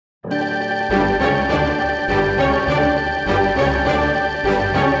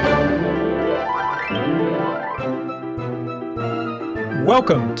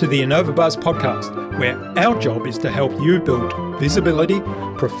Welcome to the InnovaBuzz podcast, where our job is to help you build visibility,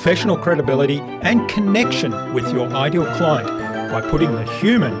 professional credibility, and connection with your ideal client by putting the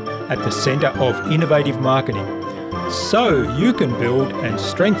human at the center of innovative marketing, so you can build and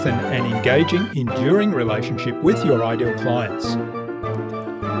strengthen an engaging, enduring relationship with your ideal clients.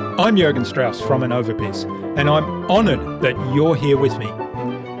 I'm Jürgen Strauss from InnovaBiz, and I'm honored that you're here with me.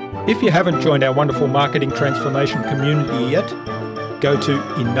 If you haven't joined our wonderful marketing transformation community yet, go to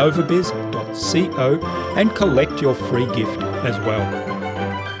innovabiz.co and collect your free gift as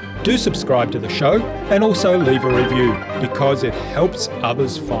well. Do subscribe to the show and also leave a review because it helps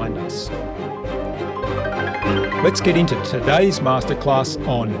others find us. Let's get into today's masterclass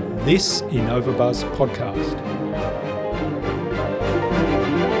on this InnovaBuzz podcast.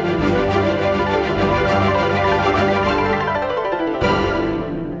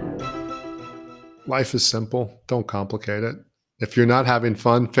 Life is simple. Don't complicate it. If you're not having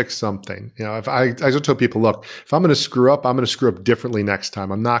fun, fix something. If I just tell people, look, if I'm going to screw up, I'm going to screw up differently next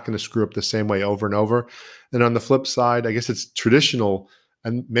time. I'm not going to screw up the same way over and over. And on the flip side, I guess it's traditional,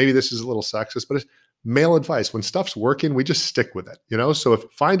 and maybe this is a little sexist, but it's male advice. When stuff's working, we just stick with it. So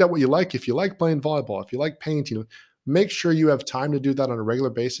find out what you like. If you like playing volleyball, if you like painting, make sure you have time to do that on a regular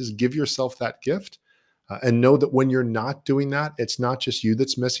basis. Give yourself that gift, and know that when you're not doing that, it's not just you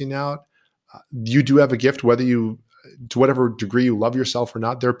that's missing out. You do have a gift, whether you, to whatever degree you love yourself or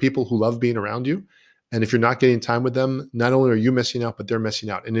not. There are people who love being around you. And if you're not getting time with them, not only are you missing out, but they're missing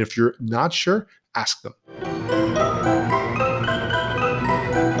out. And if you're not sure, ask them.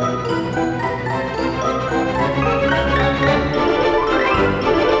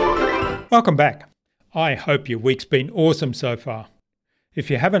 Welcome back. I hope your week's been awesome so far.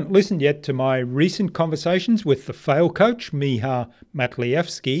 If you haven't listened yet to my recent conversations with the Fail Coach, Miha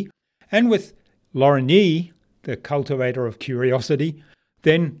Matlievsky, and with Lauren Yee, the cultivator of curiosity,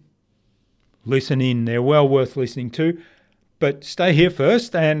 then listen in. They're well worth listening to. But stay here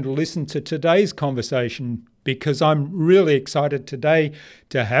first and listen to today's conversation, because I'm really excited today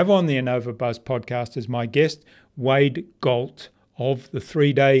to have on the InnovaBuzz podcast as my guest, Wade Galt of the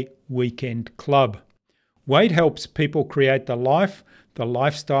 3-Day Weekend Club. Wade helps people create the life, the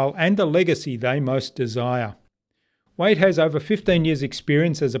lifestyle, and the legacy they most desire. Wade has over 15 years'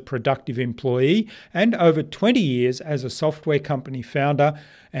 experience as a productive employee and over 20 years as a software company founder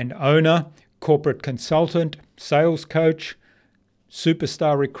and owner, corporate consultant, sales coach,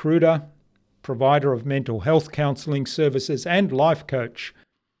 superstar recruiter, provider of mental health counseling services, and life coach.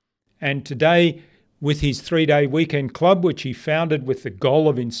 And today, with his 3-Day Weekend Club, which he founded with the goal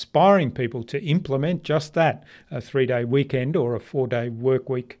of inspiring people to implement just that, a 3-day weekend or a 4-day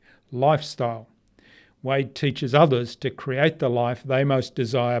workweek lifestyle, Wade teaches others to create the life they most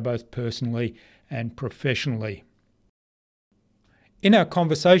desire both personally and professionally. In our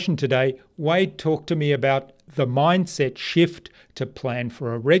conversation today, Wade talked to me about the mindset shift to plan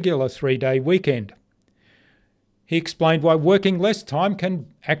for a regular 3-day weekend. He explained why working less time can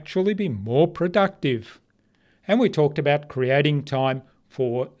actually be more productive. And we talked about creating time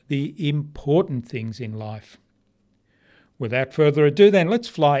for the important things in life. Without further ado, then, let's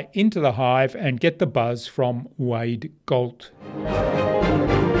fly into the hive and get the buzz from Wade Galt.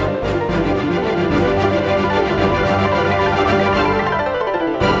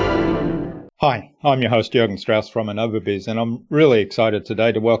 Hi, I'm your host, Jürgen Strauss from InnovaBiz, and I'm really excited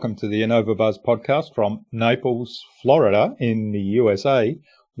today to welcome to the InnovaBuzz podcast from Naples, Florida in the USA,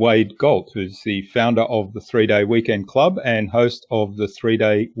 Wade Galt, who's the founder of the 3-Day Weekend Club and host of the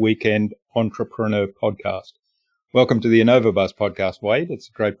 3-Day Weekend Entrepreneur podcast. Welcome to the InnovaBuzz podcast, Wade. It's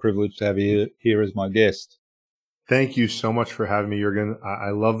a great privilege to have you here as my guest. Thank you so much for having me, Jürgen.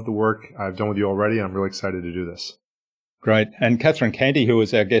 I love the work I've done with you already. I'm really excited to do this. Great. And Catherine Canty, who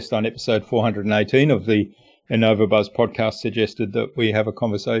was our guest on episode 418 of the InnovaBuzz podcast, suggested that we have a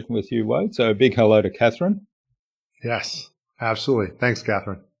conversation with you, Wade. So a big hello to Catherine. Yes, absolutely. Thanks,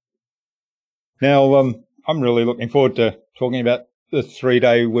 Catherine. Now, I'm really looking forward to talking about the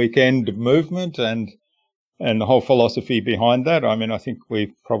 3-day weekend movement and the whole philosophy behind that. I mean, I think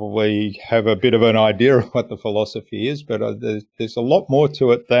we probably have a bit of an idea of what the philosophy is, but there's a lot more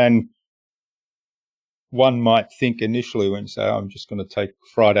to it than one might think initially when you say, I'm just going to take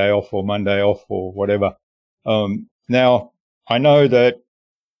Friday off or Monday off or whatever. Now, I know that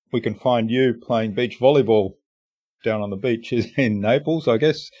we can find you playing beach volleyball down on the beaches in Naples, I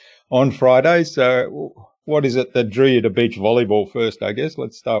guess, on Fridays. So what is it that drew you to beach volleyball first, I guess?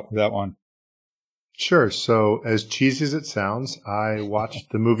 Let's start with that one. Sure. So as cheesy as it sounds, I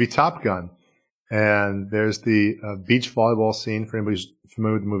watched the movie Top Gun. And there's the beach volleyball scene for anybody who's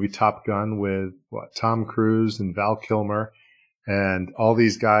familiar with the movie Top Gun with Tom Cruise and Val Kilmer. and all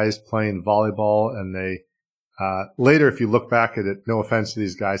these guys playing volleyball, and they later, if you look back at it, no offense to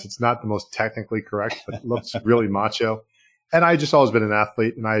these guys, it's not the most technically correct, but it looks really macho. And I just always been an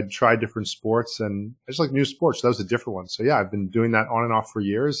athlete, and I had tried different sports, and I just like new sports. So that was a different one. So yeah, I've been doing that on and off for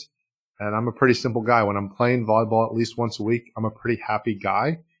years. And I'm a pretty simple guy. When I'm playing volleyball at least once a week, I'm a pretty happy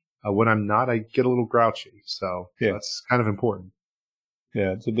guy. When I'm not, I get a little grouchy. So that's kind of important.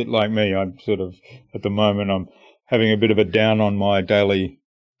 Yeah, it's a bit like me. I'm sort of, at the moment, I'm having a bit of a down on my daily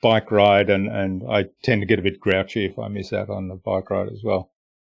bike ride, and I tend to get a bit grouchy if I miss out on the bike ride as well.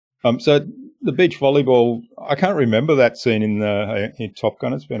 So the beach volleyball, I can't remember that scene in Top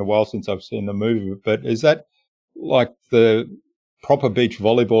Gun. It's been a while since I've seen the movie, but is that like the proper beach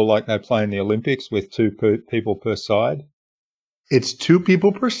volleyball like they play in the Olympics with two people per side? It's two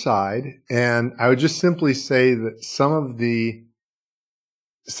people per side, and I would just simply say that some of the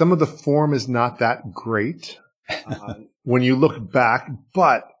form is not that great when you look back,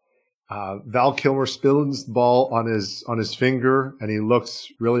 but Val Kilmer spins the ball on his finger, and he looks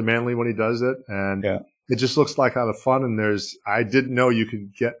really manly when he does it, and it just looks like a lot of fun. And I didn't know you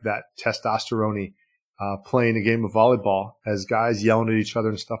could get that testosterone playing a game of volleyball as guys yelling at each other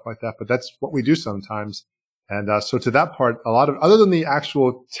and stuff like that. But that's what we do sometimes. And so to that part, a lot of, other than the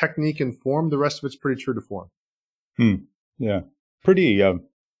actual technique and form, the rest of it's pretty true to form. Yeah, pretty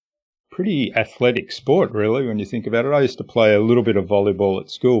athletic sport, really, when you think about it. I used to play a little bit of volleyball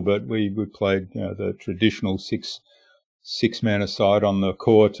at school, but we played the traditional six man aside on the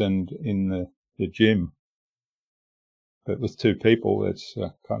court and in the gym. But with two people, it's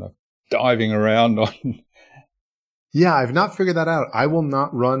kind of diving around on. Yeah, I've not figured that out. I will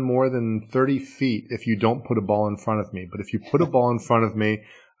not run more than 30 feet if you don't put a ball in front of me. But if you put a ball in front of me,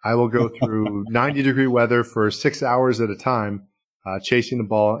 I will go through 90-degree weather for 6 hours at a time, chasing the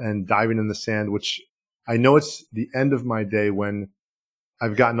ball and diving in the sand, which I know it's the end of my day when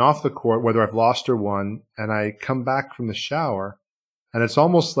I've gotten off the court, whether I've lost or won, and I come back from the shower, and it's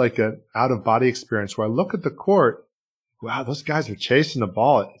almost like an out-of-body experience where I look at the court. Wow, those guys are chasing the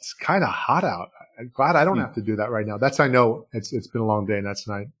ball. It's kind of hot out. I'm glad I don't have to do that right now. That's, I know it's been a long day, and that's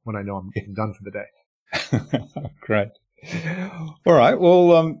when I know I'm done for the day. Great. All right.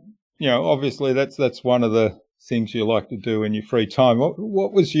 Well, obviously that's one of the things you like to do in your free time.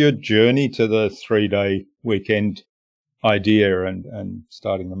 What was your journey to the 3-day weekend idea and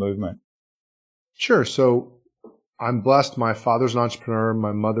starting the movement? Sure. So I'm blessed. My father's an entrepreneur.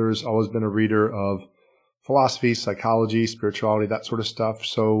 My mother's always been a reader of philosophy, psychology, spirituality, that sort of stuff.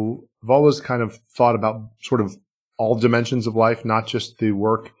 So I've always kind of thought about sort of all dimensions of life, not just the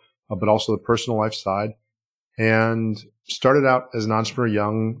work, but also the personal life side. And started out as an entrepreneur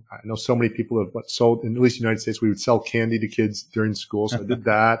young. I know so many people have sold, in at least the United States, we would sell candy to kids during school. So I did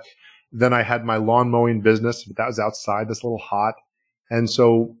that. Then I had my lawn mowing business, but that was outside. That's a little hot. And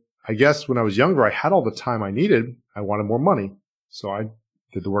so I guess when I was younger, I had all the time I needed. I wanted more money. So I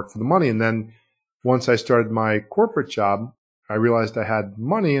did the work for the money. And then once I started my corporate job, I realized I had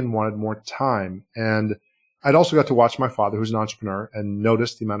money and wanted more time. And I'd also got to watch my father, who's an entrepreneur, and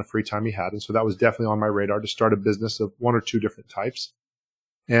noticed the amount of free time he had. And so that was definitely on my radar to start a business of one or two different types.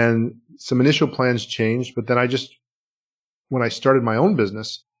 And some initial plans changed, but then when I started my own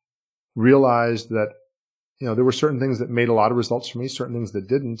business, realized that, there were certain things that made a lot of results for me, certain things that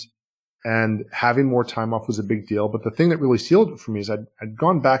didn't. And having more time off was a big deal. But the thing that really sealed it for me is I'd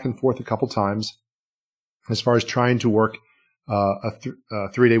gone back and forth a couple times as far as trying to work a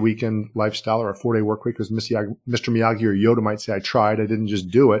 3-day weekend lifestyle or a 4-day work week, as Mr. Miyagi or Yoda might say. I tried. I didn't just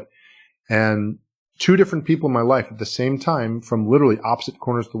do it. And two different people in my life at the same time from literally opposite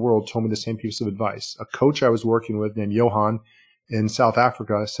corners of the world told me the same piece of advice. A coach I was working with named Johan in South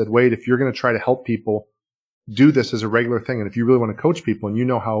Africa said, Wade, if you're going to try to help people, do this as a regular thing. And if you really want to coach people and you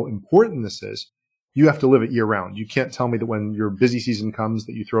know how important this is, you have to live it year round. You can't tell me that when your busy season comes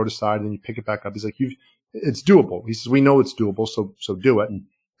that you throw it aside and then you pick it back up. He's like, it's doable. He says, we know it's doable. So do it.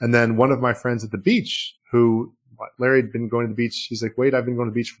 And then one of my friends at the beach Larry had been going to the beach. He's like, Wade, I've been going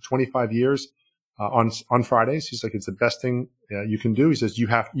to the beach for 25 years, on Fridays. He's like, it's the best thing you can do. He says,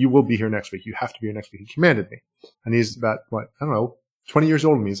 you will be here next week. You have to be here next week. He commanded me. And he's about, 20 years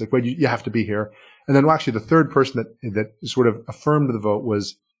older than me. He's like, Wade, you have to be here. And then actually the third person that sort of affirmed the vote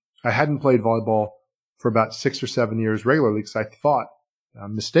was I hadn't played volleyball for about 6 or 7 years regularly because I thought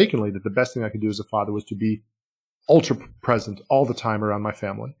mistakenly that the best thing I could do as a father was to be ultra present all the time around my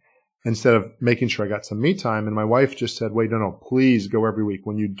family instead of making sure I got some me time. And my wife just said, wait, no, please go every week.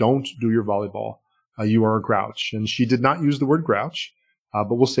 When you don't do your volleyball, you are a grouch. And she did not use the word grouch,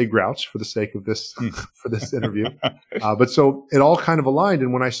 but we'll say grouch for the sake of this, for this interview. But so it all kind of aligned.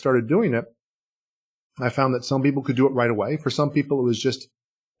 And when I started doing it, I found that some people could do it right away. For some people, it was just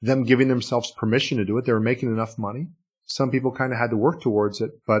them giving themselves permission to do it. They were making enough money. Some people kind of had to work towards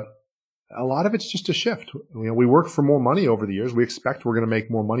it, but a lot of it's just a shift. We work for more money over the years. We expect we're going to make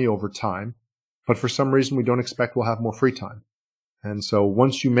more money over time, but for some reason, we don't expect we'll have more free time. And so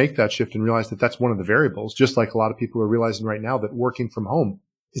once you make that shift and realize that that's one of the variables, just like a lot of people are realizing right now that working from home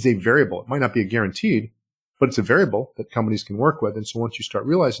is a variable. It might not be a guaranteed, but it's a variable that companies can work with. And so once you start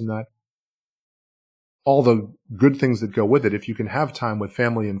realizing that, all the good things that go with it, if you can have time with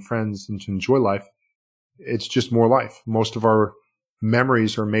family and friends and to enjoy life, it's just more life. Most of our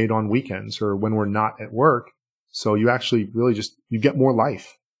memories are made on weekends or when we're not at work. So you actually really you get more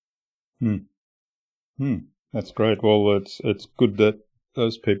life. That's great. Well, it's good that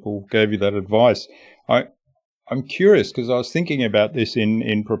those people gave you that advice. I'm curious because I was thinking about this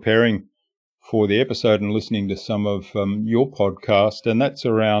in preparing for the episode and listening to some of your podcast, and that's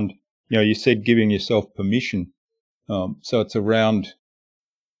around, you said giving yourself permission. So it's around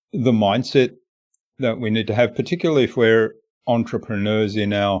the mindset that we need to have, particularly if we're entrepreneurs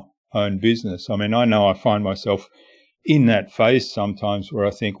in our own business. I mean, I know I find myself in that phase sometimes where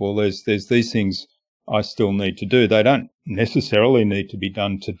I think, well, there's these things I still need to do. They don't necessarily need to be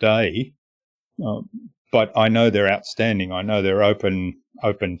done today, but I know they're outstanding. I know they're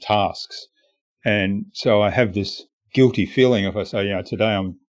open tasks. And so I have this guilty feeling if I say, today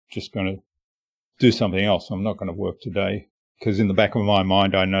I'm just going to do something else. I'm not going to work today because in the back of my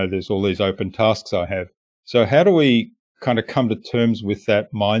mind, I know there's all these open tasks I have. So how do we kind of come to terms with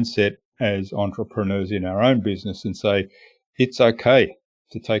that mindset as entrepreneurs in our own business and say, it's okay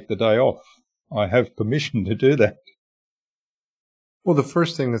to take the day off? I have permission to do that. Well, the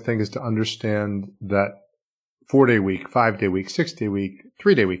first thing to think is to understand that 4-day week, 5-day week, 6-day week,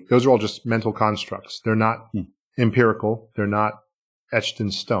 3-day week, those are all just mental constructs. They're not empirical. They're not etched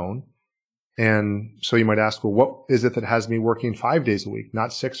in stone. And so you might ask, well, what is it that has me working 5 days a week,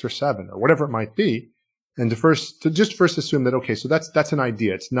 not 6 or 7 or whatever it might be? And to first assume that, okay, so that's an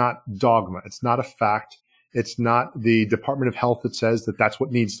idea. It's not dogma. It's not a fact. It's not the Department of Health that says that that's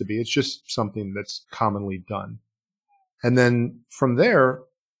what needs to be. It's just something that's commonly done. And then from there,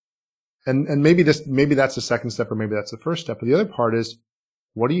 and maybe that's the second step or maybe that's the first step. But the other part is,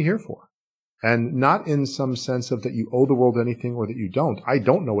 what are you here for? And not in some sense of that you owe the world anything or that you don't. I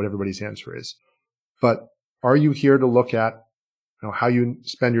don't know what everybody's answer is. But are you here to look at how you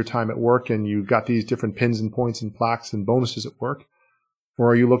spend your time at work and you got these different pins and points and plaques and bonuses at work?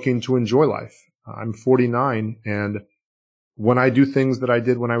 Or are you looking to enjoy life? I'm 49, and when I do things that I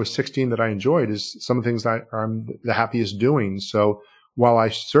did when I was 16 that I enjoyed is some of the things I'm the happiest doing. So while I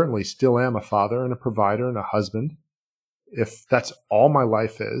certainly still am a father and a provider and a husband, if that's all my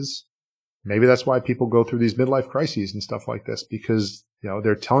life is, maybe that's why people go through these midlife crises and stuff like this, because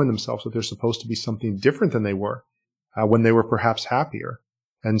they're telling themselves that they're supposed to be something different than they were when they were perhaps happier.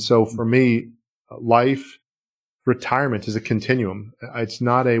 And so for me, life, retirement is a continuum. It's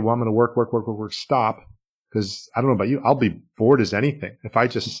not I'm going to work, stop. Because I don't know about you, I'll be bored as anything if I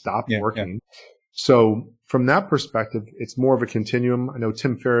just stop working. Yeah. So from that perspective, it's more of a continuum. I know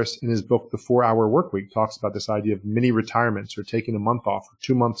Tim Ferriss in his book, The 4-Hour Workweek, talks about this idea of mini retirements or taking a month off or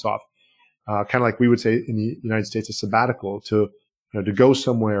 2 months off. Kind of like we would say in the United States, a sabbatical to go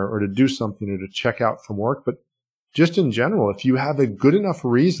somewhere or to do something or to check out from work. But just in general, if you have a good enough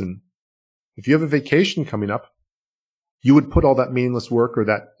reason, if you have a vacation coming up, you would put all that meaningless work or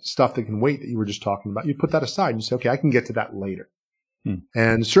that stuff that can wait that you were just talking about, you'd put that aside and you say, okay, I can get to that later.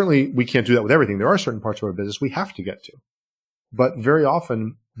 And certainly we can't do that with everything. There are certain parts of our business we have to get to. But very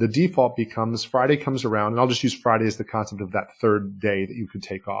often the default becomes Friday comes around, and I'll just use Friday as the concept of that third day that you could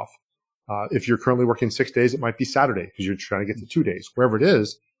take off. If you're currently working 6 days, it might be Saturday because you're trying to get to 2 days, wherever it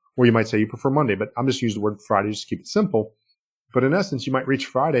is. Or you might say you prefer Monday, but I'm just using the word Friday just to keep it simple. But in essence, you might reach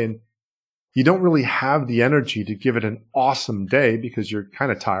Friday and you don't really have the energy to give it an awesome day because you're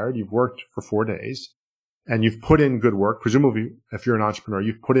kind of tired. You've worked for 4 days and you've put in good work. Presumably, if you're an entrepreneur,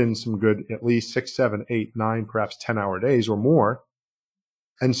 you've put in some good, at least 6, 7, 8, 9, perhaps 10-hour days or more.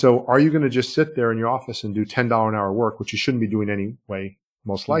 And so are you going to just sit there in your office and do $10 an hour work, which you shouldn't be doing anyway,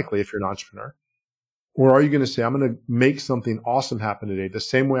 most likely if you're an entrepreneur? Or are you going to say, I'm going to make something awesome happen today? The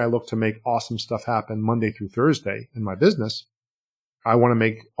same way I look to make awesome stuff happen Monday through Thursday in my business, I want to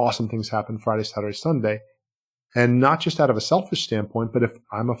make awesome things happen Friday, Saturday, Sunday. And not just out of a selfish standpoint, but if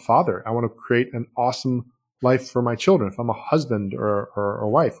I'm a father, I want to create an awesome life for my children. If I'm a husband or a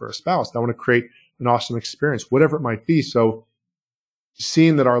wife or a spouse, I want to create an awesome experience, whatever it might be. So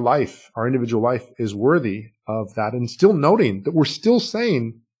seeing that our life, our individual life is worthy of that, and still noting that we're still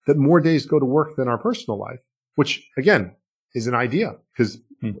saying that more days go to work than our personal life, which again is an idea because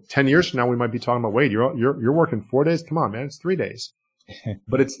Hmm. 10 years from now, we might be talking about, wait, you're working 4 days? Come on, man, it's 3 days.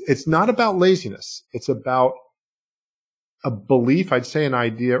 But it's not about laziness. It's about a belief, I'd say an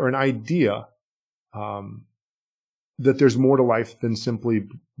idea that there's more to life than simply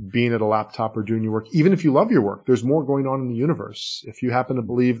being at a laptop or doing your work. Even if you love your work, there's more going on in the universe. If you happen to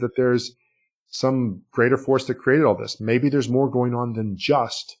believe that there's some greater force that created all this, maybe there's more going on than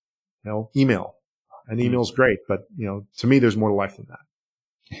just, email. And email's great, but, to me, there's more to life than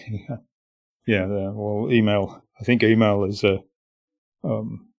that. Yeah. Well, email, I think email is the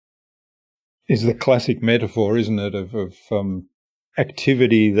classic metaphor, isn't it, of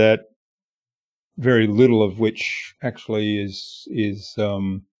activity that very little of which actually is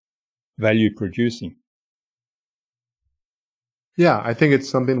value producing. Yeah, I think it's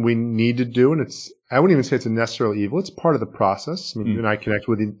something we need to do, and I wouldn't even say it's a necessarily evil. It's part of the process. I mean, you and I connect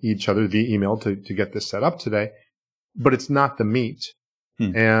with each other via email to get this set up today, but it's not the meat.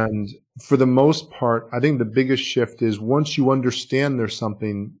 And for the most part, I think the biggest shift is once you understand there's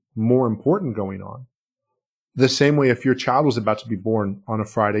something more important going on. The same way if your child was about to be born on a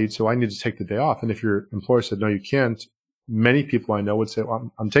Friday, so I need to take the day off. And if your employer said, no, you can't, many people I know would say,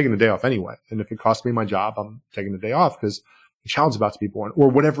 well, I'm taking the day off anyway. And if it costs me my job, I'm taking the day off because the child's about to be born or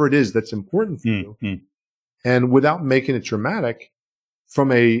whatever it is that's important for you. And without making it dramatic,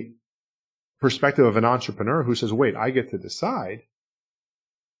 from a perspective of an entrepreneur who says, wait, I get to decide,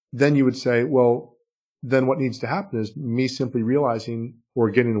 then you would say, well, then what needs to happen is me simply realizing or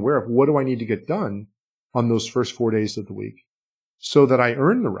getting aware of what do I need to get done on those first 4 days of the week so that I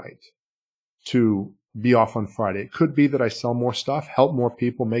earn the right to be off on Friday. It could be that I sell more stuff, help more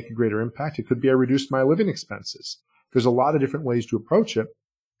people, make a greater impact. It could be I reduce my living expenses. There's a lot of different ways to approach it.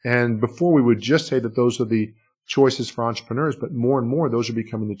 And before we would just say that those are the choices for entrepreneurs, but more and more those are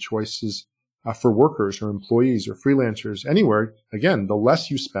becoming the choices for workers or employees or freelancers anywhere. Again, the less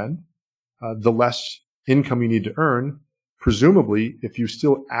you spend, the less income you need to earn. Presumably, if you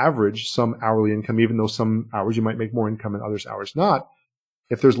still average some hourly income, even though some hours you might make more income and others hours not,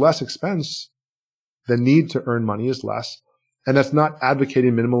 if there's less expense, the need to earn money is less. And that's not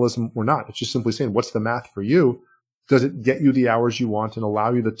advocating minimalism or not. It's just simply saying, what's the math for you? Does it get you the hours you want and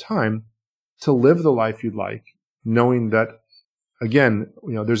allow you the time to live the life you'd like, knowing that, again,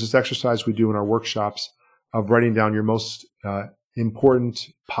 there's this exercise we do in our workshops of writing down your most important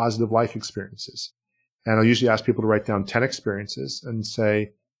positive life experiences. And I'll usually ask people to write down 10 experiences and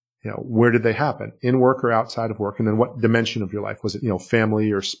say, where did they happen? In work or outside of work? And then what dimension of your life? Was it,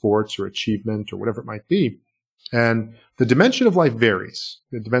 family or sports or achievement or whatever it might be? And the dimension of life varies.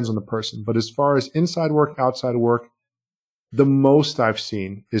 It depends on the person. But as far as inside work, outside of work, the most I've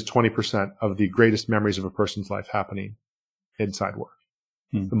seen is 20% of the greatest memories of a person's life happening inside work.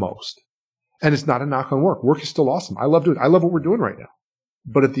 The most. And it's not a knock on work. Work is still awesome. I love doing it. I love what we're doing right now.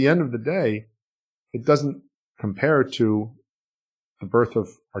 But at the end of the day, it doesn't compare to the birth of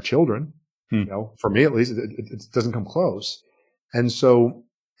our children. For me at least, it doesn't come close. And so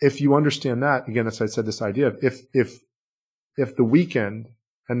if you understand that, again, as I said, this idea of if the weekend,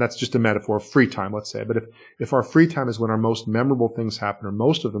 and that's just a metaphor of free time, let's say, but if our free time is when our most memorable things happen, or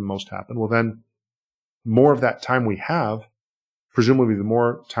most of them happen, well, then more of that time we have, presumably the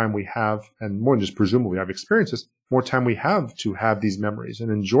more time we have, and more than just presumably have experiences, more time we have to have these memories and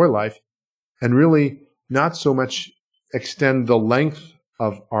enjoy life, and really not so much extend the length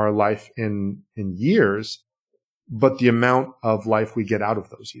of our life in years, but the amount of life we get out of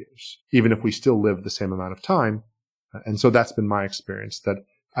those years, even if we still live the same amount of time. And so that's been my experience, that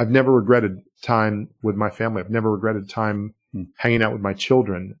I've never regretted time with my family. I've never regretted time hanging out with my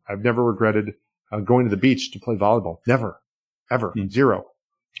children. I've never regretted going to the beach to play volleyball. Never, ever, zero.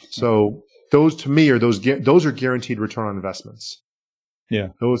 So those to me are those are guaranteed return on investments. Yeah.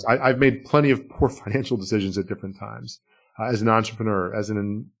 I've made plenty of poor financial decisions at different times as an entrepreneur, as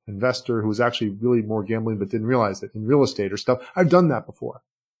an investor who was actually really more gambling but didn't realize it in real estate or stuff. I've done that before.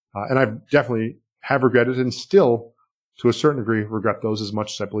 And I've definitely have regretted and still, to a certain degree, regret those as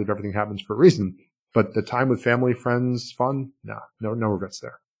much as I believe everything happens for a reason. But the time with family, friends, fun, no regrets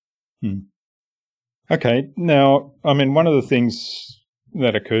there. Okay. Now, I mean, one of the things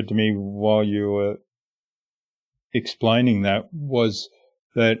that occurred to me while you were explaining that was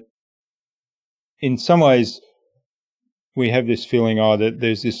that in some ways we have this feeling, that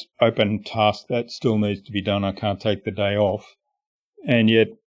there's this open task that still needs to be done. I can't take the day off. And yet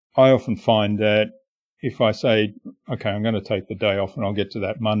I often find that if I say, okay, I'm going to take the day off and I'll get to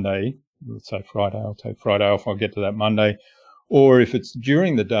that Monday, let's say Friday, I'll take Friday off, I'll get to that Monday. Or if it's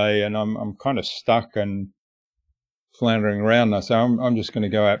during the day and I'm kind of stuck and floundering around, and I say, I'm just going to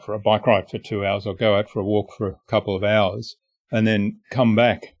go out for a bike ride for 2 hours or go out for a walk for a couple of hours. and then come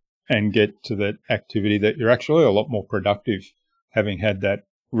back and get to that activity that you're actually a lot more productive having had that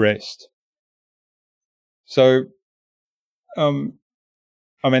rest. So,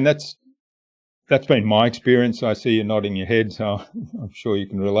 I mean, that's been my experience. I see you nodding your head, so I'm sure you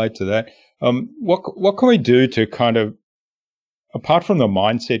can relate to that. What can we do to kind of, apart from the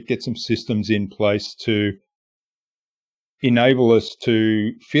mindset, get some systems in place to enable us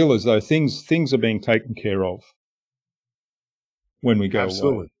to feel as though things are being taken care of when we go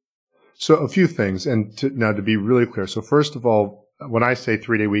Absolutely. away? So a few things, and to be really clear. So first of all, when I say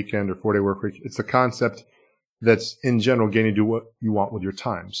 3-day weekend or 4-day work week, it's a concept that's in general getting to do what you want with your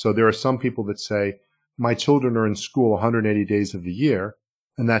time. So there are some people that say, my children are in school 180 days of the year,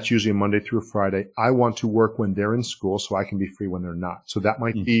 and that's usually Monday through Friday. I want to work when they're in school so I can be free when they're not. So that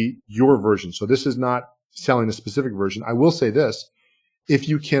might be your version. So this is not selling a specific version. I will say this. If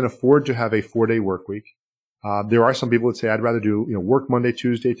you can afford to have a 4-day work week, there are some people that say, I'd rather do, work Monday,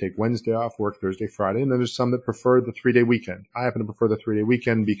 Tuesday, take Wednesday off, work Thursday, Friday. And then there's some that prefer the 3-day weekend. I happen to prefer the 3-day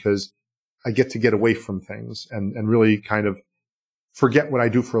weekend because I get to get away from things and really kind of forget what I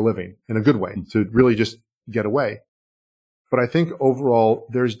do for a living in a good way, to really just get away. But I think overall,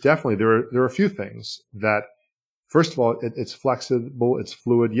 there's definitely, there are a few things that, first of all, it's flexible, it's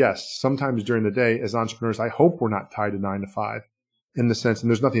fluid. Yes, sometimes during the day as entrepreneurs, I hope we're not tied to 9 to 5 in the sense, and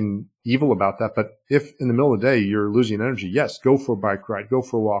there's nothing evil about that. But if in the middle of the day you're losing energy, yes, go for a bike ride, go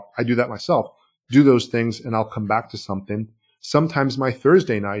for a walk. I do that myself. Do those things and I'll come back to something. Sometimes my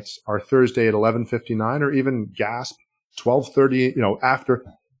Thursday nights are Thursday at 11:59 or even gasp 12:30, after,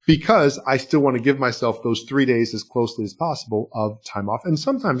 because I still want to give myself those 3 days as closely as possible of time off. And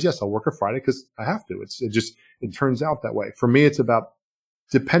sometimes, yes, I'll work a Friday because I have to. It turns out that way. For me, it's about,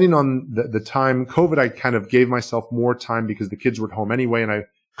 depending on the time. COVID, I kind of gave myself more time because the kids were at home anyway, and I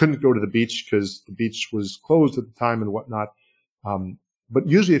couldn't go to the beach because the beach was closed at the time and whatnot. But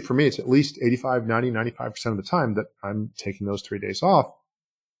usually for me, it's at least 85, 90, 95% of the time that I'm taking those 3 days off.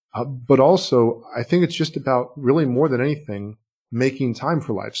 But also, I think it's just about, really more than anything, making time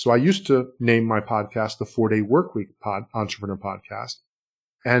for life. So I used to name my podcast the 4-Day Workweek Entrepreneur Podcast.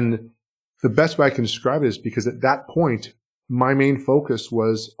 And the best way I can describe it is because at that point, my main focus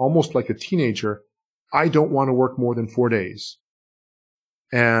was almost like a teenager. I don't want to work more than 4 days.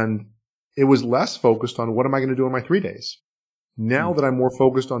 And it was less focused on what am I going to do on my 3 days. Now that I'm more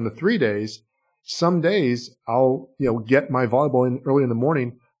focused on the 3 days, some days I'll, get my volleyball in early in the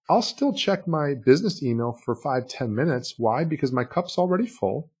morning. I'll still check my business email for 5-10 minutes. Why? Because my cup's already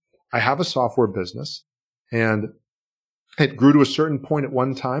full. I have a software business and it grew to a certain point at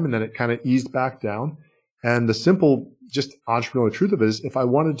one time and then it kind of eased back down. And the simple, just entrepreneurial truth of it is, if I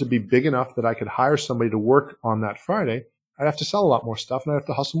wanted to be big enough that I could hire somebody to work on that Friday, I'd have to sell a lot more stuff and I'd have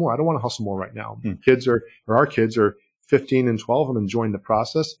to hustle more. I don't want to hustle more right now. Our kids are 15 and 12. I'm enjoying the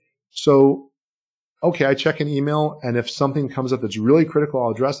process. So, okay, I check an email, and if something comes up that's really critical,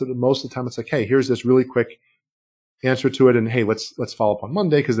 I'll address it. But most of the time, it's like, hey, here's this really quick answer to it, and hey, let's follow up on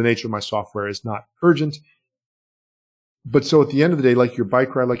Monday because the nature of my software is not urgent. But so at the end of the day, like your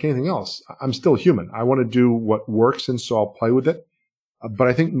bike ride, like anything else, I'm still human. I want to do what works, and so I'll play with it. But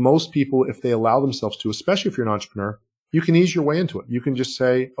I think most people, if they allow themselves to, especially if you're an entrepreneur, you can ease your way into it. You can just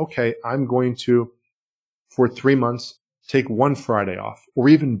say, okay, I'm going to, for 3 months, take one Friday off, or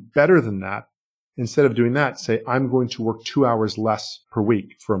even better than that. Instead of doing that, say, I'm going to work 2 hours less per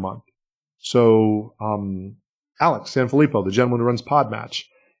week for a month. So, Alex Sanfilippo, the gentleman who runs Podmatch,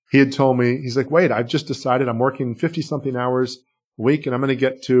 he had told me, he's like, wait, I've just decided I'm working 50 something hours a week and I'm going to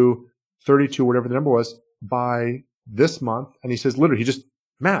get to 32, whatever the number was, by this month. And he says, literally, he just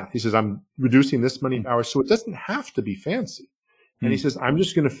math. He says, I'm reducing this many hours. So it doesn't have to be fancy. And he says, I'm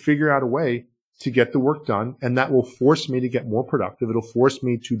just going to figure out a way to get the work done. And that will force me to get more productive. It'll force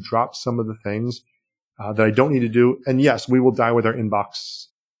me to drop some of the things that I don't need to do. And yes, we will die with our inbox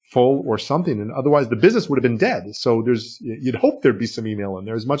full or something. And otherwise the business would have been dead. So you'd hope there'd be some email in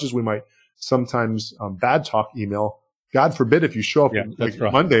there, as much as we might sometimes bad talk email. God forbid if you show up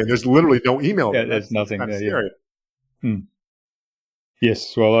right. Monday and there's literally no email. Yeah, there's nothing there. Yeah.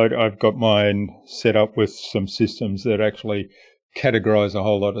 Yes. Well, I've got mine set up with some systems that actually categorize a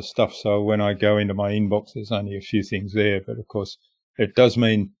whole lot of stuff. So when I go into my inbox, there's only a few things there. But of course, it does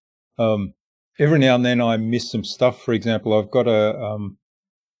mean every now and then I miss some stuff. For example, I've got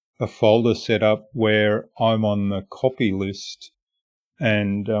a folder set up where I'm on the copy list,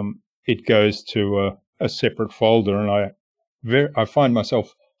 and it goes to a separate folder, and I find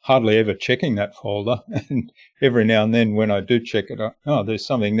myself hardly ever checking that folder. And every now and then when I do check it, there's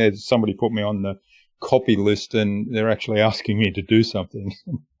something there. Somebody put me on the copy list and they're actually asking me to do something.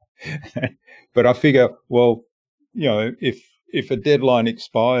 But I figure, well, if if a deadline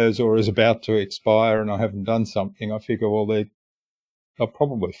expires or is about to expire and I haven't done something, I figure, well, they'll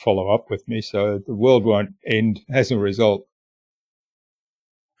probably follow up with me, so the world won't end as a result.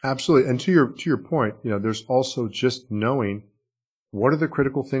 Absolutely. And to your point, there's also just knowing what are the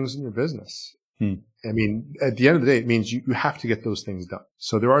critical things in your business. I mean, at the end of the day, it means you have to get those things done.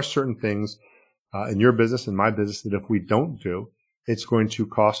 So there are certain things in your business and my business that if we don't do, it's going to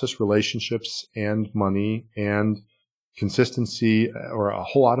cost us relationships and money and consistency or a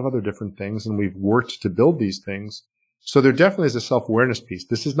whole lot of other different things. And we've worked to build these things. So there definitely is a self-awareness piece.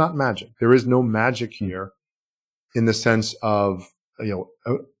 This is not magic. There is no magic here in the sense of,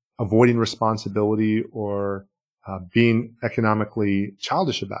 avoiding responsibility or being economically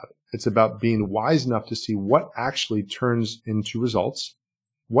childish about it. It's about being wise enough to see what actually turns into results,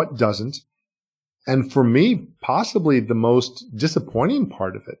 what doesn't. And for me, possibly the most disappointing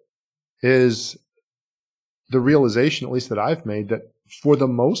part of it is the realization, at least that I've made, that for the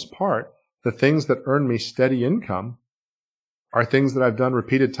most part, the things that earn me steady income are things that I've done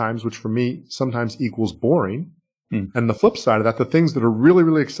repeated times, which for me sometimes equals boring. And the flip side of that, the things that are really,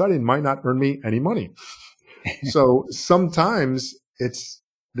 really exciting might not earn me any money. So sometimes it's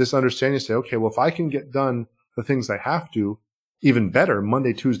this understanding to say, okay, well, if I can get done the things I have to, even better,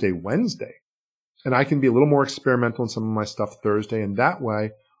 Monday, Tuesday, Wednesday, and I can be a little more experimental in some of my stuff Thursday. And that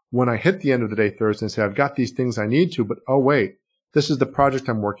way, when I hit the end of the day Thursday and say, I've got these things I need to, but oh, wait, this is the project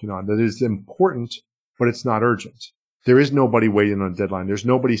I'm working on that is important, but it's not urgent. There is nobody waiting on a deadline. There's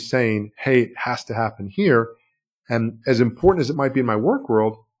nobody saying, hey, it has to happen here. And as important as it might be in my work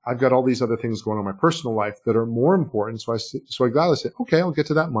world, I've got all these other things going on in my personal life that are more important. So I gladly say, okay, I'll get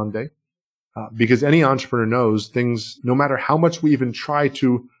to that Monday. Because any entrepreneur knows things, no matter how much we even try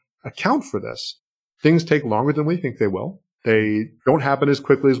to account for this, things take longer than we think they will. They don't happen as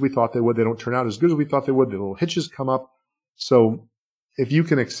quickly as we thought they would. They don't turn out as good as we thought they would. The little hitches come up. So if you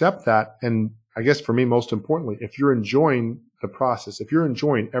can accept that, and I guess for me, most importantly, if you're enjoying the process, if you're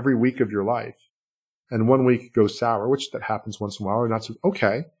enjoying every week of your life, and 1 week goes sour, which that happens once in a while, or not so,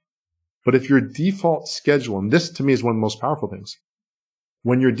 okay. But if your default schedule, and this to me is one of the most powerful things,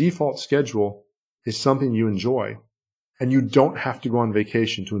 when your default schedule is something you enjoy and you don't have to go on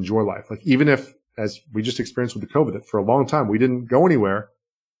vacation to enjoy life, like even if, as we just experienced with the COVID, that for a long time we didn't go anywhere,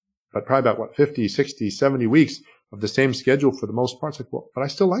 but probably about 50, 60, 70 weeks of the same schedule for the most part. It's like, well, but I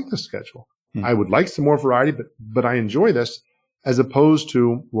still like this schedule. I would like some more variety, but I enjoy this. As opposed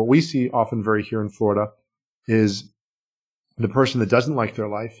to what we see often very here in Florida is the person that doesn't like their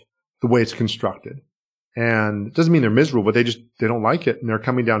life, the way it's constructed. And it doesn't mean they're miserable, but they don't like it. And they're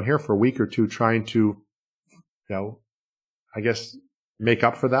coming down here for a week or two trying to, I guess, make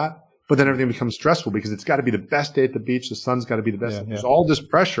up for that. But then everything becomes stressful because it's got to be the best day at the beach. The sun's got to be the best. There's all this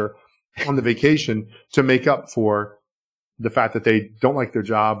pressure on the vacation to make up for the fact that they don't like their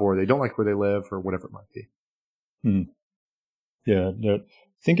job or they don't like where they live or whatever it might be. Yeah,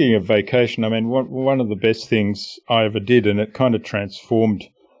 thinking of vacation, I mean, one of the best things I ever did, and it kind of transformed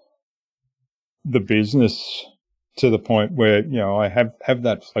the business to the point where, I have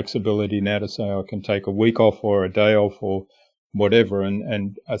that flexibility now to say I can take a week off or a day off or whatever.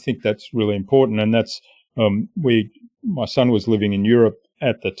 And I think that's really important. And that's, my son was living in Europe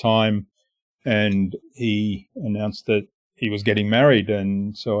at the time and he announced that he was getting married.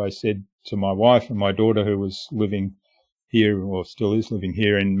 And so I said to my wife and my daughter, who was living here, or still is living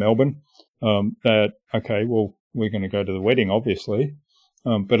here in Melbourne, that, okay, well, we're going to go to the wedding, obviously,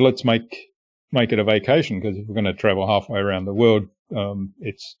 but let's make it a vacation, because if we're going to travel halfway around the world,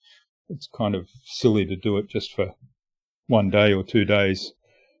 it's kind of silly to do it just for 1 day or 2 days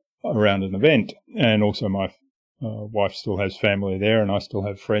around an event. And also my wife still has family there and I still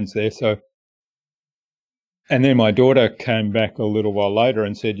have friends there. So, and then my daughter came back a little while later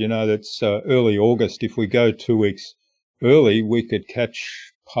and said, that's early August. If we go 2 weeks early, we could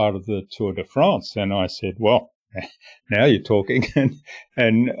catch part of the Tour de France. And I said, well, now you're talking.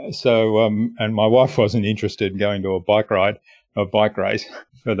 and so, and my wife wasn't interested in going to a bike race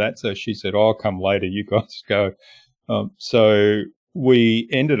for that. So she said, I'll come later. You guys go. So we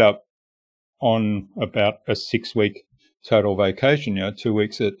ended up on about a 6-week total vacation, 2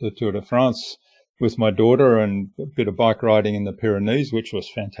 weeks at the Tour de France with my daughter and a bit of bike riding in the Pyrenees, which was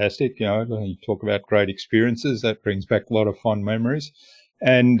fantastic. You talk about great experiences. That brings back a lot of fond memories.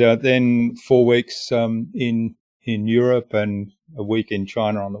 And then 4 weeks in Europe and a week in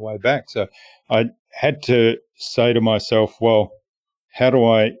China on the way back. So I had to say to myself, well, how do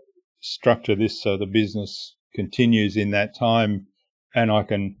I structure this so the business continues in that time and I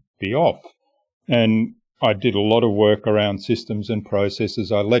can be off? And I did a lot of work around systems and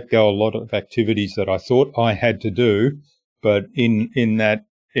processes. I let go a lot of activities that I thought I had to do, But in that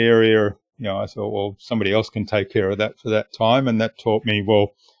area, I thought, well, somebody else can take care of that for that time. And that taught me,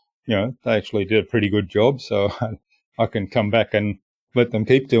 well, they actually did a pretty good job. So I can come back and let them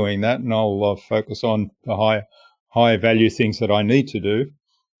keep doing that, and I'll focus on the high value things that I need to do.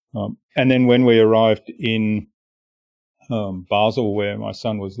 And then when we arrived in Basel, where my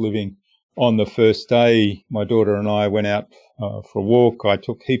son was living, on the first day, my daughter and I went out for a walk. I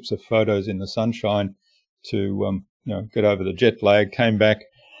took heaps of photos in the sunshine to get over the jet lag, came back,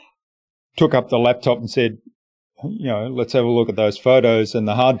 took up the laptop and said, let's have a look at those photos, and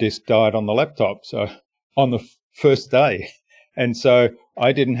the hard disk died on the laptop. So on the first day. And so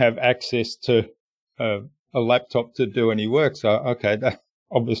I didn't have access to a laptop to do any work. So, okay, that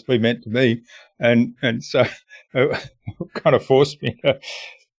obviously meant to me. And so it kind of forced me to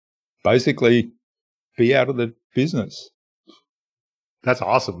basically be out of the business. That's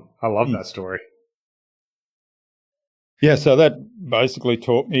awesome. I love that story. Yeah, so that basically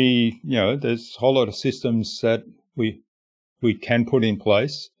taught me, there's a whole lot of systems that we can put in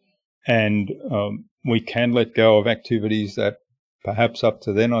place, and we can let go of activities that perhaps up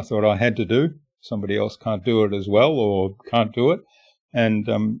to then I thought I had to do. Somebody else can't do it as well, or can't do it. And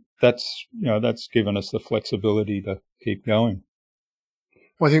that's given us the flexibility to keep going.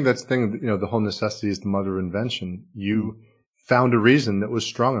 Well, I think that's the thing, the whole necessity is the mother of invention. You found a reason that was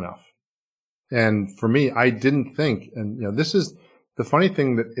strong enough. And for me, I didn't think, and this is the funny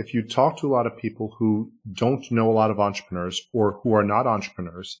thing, that if you talk to a lot of people who don't know a lot of entrepreneurs or who are not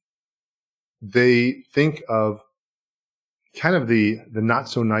entrepreneurs, they think of kind of the not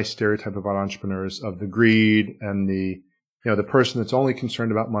so nice stereotype about entrepreneurs, of the greed and the person that's only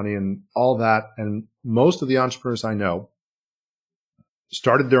concerned about money and all that. And most of the entrepreneurs I know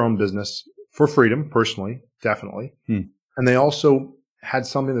started their own business for freedom, personally, definitely. And they also had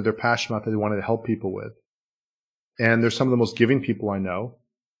something that they're passionate about that they wanted to help people with. And they're some of the most giving people I know.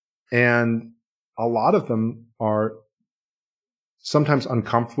 And a lot of them are sometimes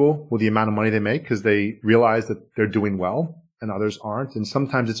uncomfortable with the amount of money they make because they realize that they're doing well and others aren't. And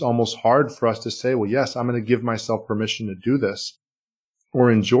sometimes it's almost hard for us to say, well, yes, I'm going to give myself permission to do this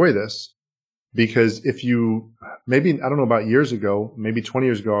or enjoy this. Because if you, maybe, I don't know about years ago, maybe 20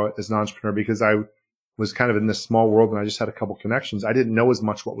 years ago as an entrepreneur, because I was kind of in this small world and I just had a couple connections, I didn't know as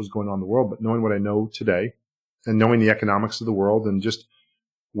much what was going on in the world. But knowing what I know today and knowing the economics of the world and just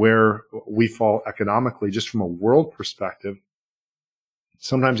where we fall economically, just from a world perspective,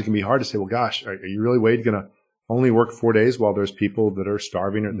 sometimes it can be hard to say, well, gosh, are you really, Wade, going to only work 4 days while there's people that are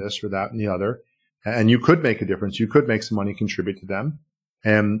starving or this or that and the other? And you could make a difference. You could make some money, contribute to them.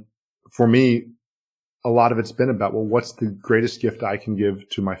 And for me, a lot of it's been about, well, what's the greatest gift I can give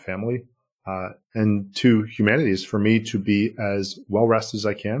to my family and to humanity, is for me to be as well rested as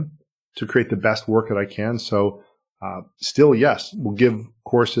I can, to create the best work that I can. So still, yes, we'll give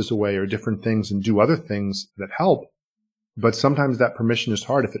courses away or different things and do other things that help. But sometimes that permission is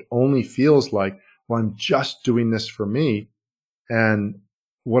hard if it only feels like, well, I'm just doing this for me. And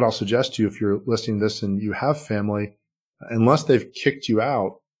what I'll suggest to you, if you're listening to this and you have family, unless they've kicked you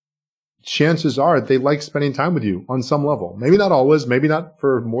out, chances are they like spending time with you on some level. Maybe not always, maybe not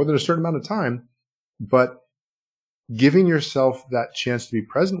for more than a certain amount of time, but giving yourself that chance to be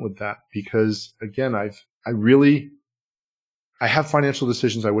present with that. Because again, I have financial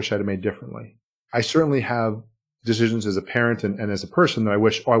decisions I wish I'd have made differently. I certainly have decisions as a parent and as a person that I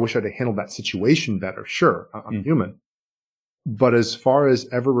wish I'd have handled that situation better. Sure, I'm human. But as far as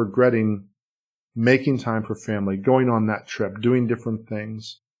ever regretting making time for family, going on that trip, doing different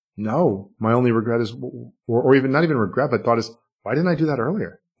things, no, my only regret is, or even not even regret, but thought is, why didn't I do that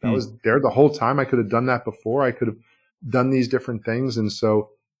earlier? That was there the whole time. I could have done that before. I could have done these different things. And so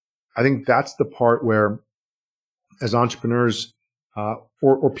I think that's the part where, as entrepreneurs,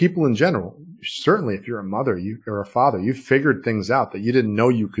 or people in general, certainly if you're a mother, or a father, you figured things out that you didn't know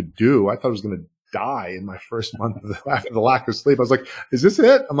you could do. I thought I was going to die in my first month after the lack of sleep. I was like, is this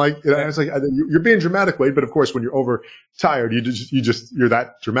it? I'm like, I was like, you're being dramatic, Wade. But of course, when you're overtired, you're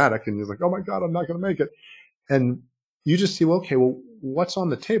that dramatic, and you're like, oh my God, I'm not going to make it. And you just see, well, okay, well, what's on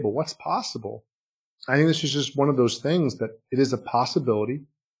the table? What's possible? I think this is just one of those things that it is a possibility.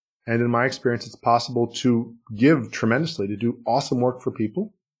 And in my experience, it's possible to give tremendously, to do awesome work for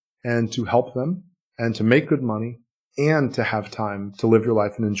people and to help them and to make good money and to have time to live your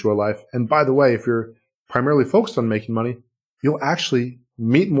life and enjoy life. And by the way, if you're primarily focused on making money, you'll actually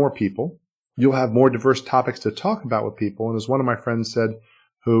meet more people. You'll have more diverse topics to talk about with people. And as one of my friends said,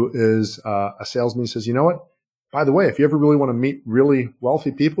 who is a salesman, he says, you know what? By the way, if you ever really want to meet really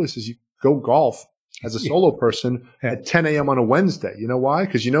wealthy people, he says, you go golf as a solo person at 10 a.m. on a Wednesday. You know why?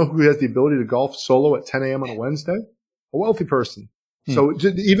 Because you know who has the ability to golf solo at 10 a.m. on a Wednesday? a wealthy person. So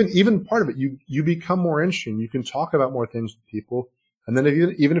even part of it, you become more interesting. You can talk about more things with people. And then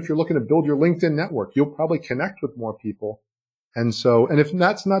even if you're looking to build your LinkedIn network, you'll probably connect with more people. And if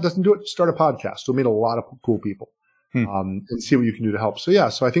doesn't do it, start a podcast. You'll meet a lot of cool people, and see what you can do to help.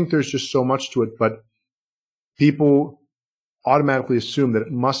 So I think there's just so much to it, but people automatically assume that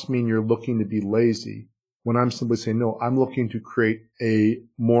it must mean you're looking to be lazy, when I'm simply saying, no, I'm looking to create a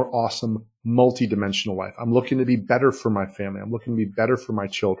more awesome multi-dimensional life. I'm looking to be better for my family. I'm looking to be better for my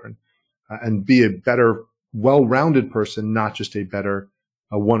children, and be a better, well-rounded person, not just a better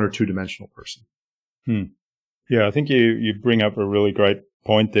one or two dimensional person. Yeah, I think you bring up a really great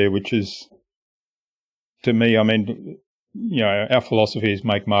point there, which is, to me, I mean, our philosophy is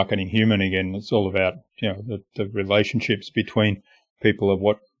make marketing human again. It's all about, the relationships between people of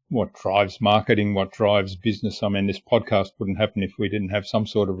what drives marketing, what drives business. I mean, this podcast wouldn't happen if we didn't have some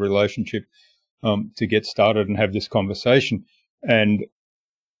sort of relationship to get started and have this conversation. And,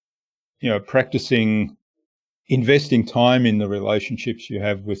 practicing investing time in the relationships you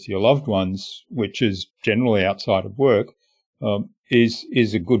have with your loved ones, which is generally outside of work,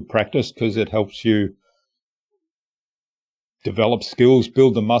 is a good practice, because it helps you develop skills,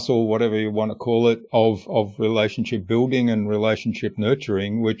 build the muscle, whatever you want to call it, of relationship building and relationship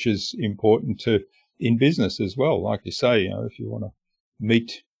nurturing, which is important in business as well. Like you say, if you want to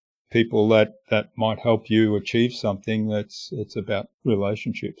meet people that might help you achieve something, it's about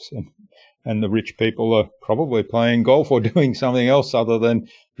relationships. And the rich people are probably playing golf or doing something else other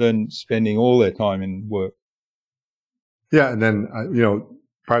than spending all their time in work. Yeah. And then,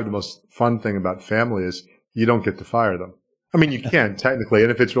 probably the most fun thing about family is you don't get to fire them. I mean, you can technically,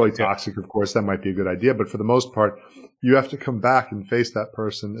 and if it's really toxic, of course, that might be a good idea. But for the most part, you have to come back and face that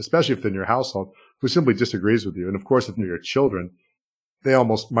person, especially if they're in your household, who simply disagrees with you. And of course, if they're your children, they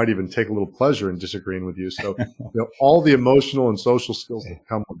almost might even take a little pleasure in disagreeing with you. So, all the emotional and social skills that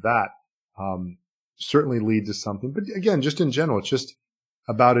come with that certainly lead to something. But again, just in general, it's just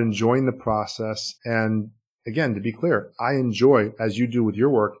about enjoying the process. And again, to be clear, I enjoy, as you do with your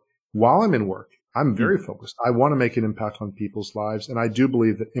work, while I'm in work, I'm very focused. I want to make an impact on people's lives. And I do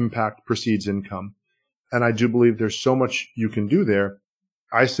believe that impact precedes income. And I do believe there's so much you can do there.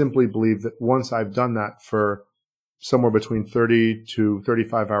 I simply believe that once I've done that for somewhere between 30 to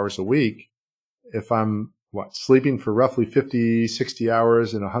 35 hours a week, if I'm sleeping for roughly 50, 60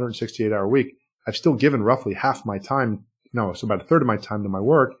 hours in a 168-hour week, I've still given roughly half my time, so about a third of my time to my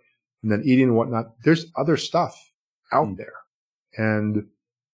work, and then eating and whatnot. There's other stuff out there. And,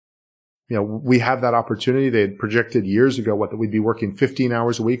 we have that opportunity. They had projected years ago that we'd be working 15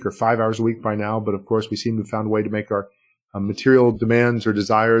 hours a week or 5 hours a week by now. But of course, we seem to have found a way to make our material demands or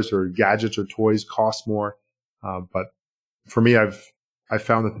desires or gadgets or toys cost more. But for me, I've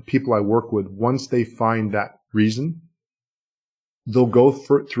found that the people I work with, once they find that reason, they'll go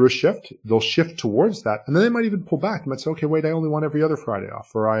through a shift. They'll shift towards that. And then they might even pull back. They might say, okay, wait, I only want every other Friday off.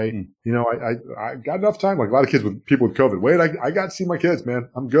 Or I got enough time. Like a lot of kids people with COVID. Wait, I got to see my kids, man.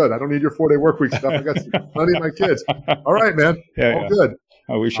 I'm good. I don't need your 4-day work week stuff. I got to see plenty of my kids. All right, man. All good.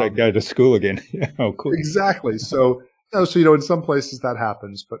 I wish I'd go to school again. Oh, cool. Exactly. So in some places that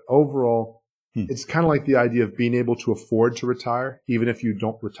happens, but overall, it's kind of like the idea of being able to afford to retire, even if you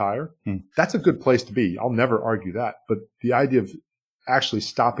don't retire. That's a good place to be. I'll never argue that. But the idea of actually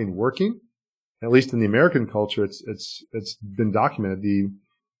stopping working, at least in the American culture, it's been documented. The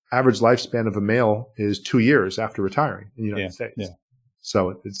average lifespan of a male is 2 years after retiring in the United States. Yeah.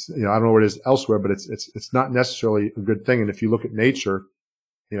 So it's, I don't know where it is elsewhere, but it's not necessarily a good thing. And if you look at nature,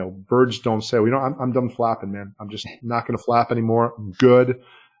 birds don't say, I'm done flapping, man. I'm just not going to flap anymore. I'm good.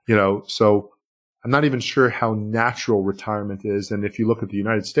 So I'm not even sure how natural retirement is. And if you look at the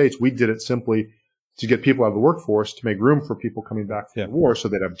United States, we did it simply to get people out of the workforce to make room for people coming back from the war so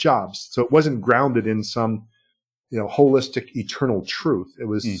they'd have jobs. So it wasn't grounded in some, holistic, eternal truth. It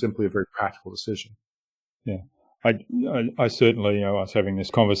was simply a very practical decision. Yeah. I certainly, I was having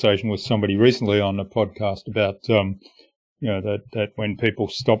this conversation with somebody recently on a podcast about, that when people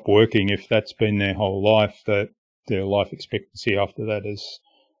stop working, if that's been their whole life, that their life expectancy after that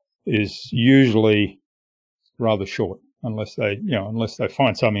is usually rather short, unless they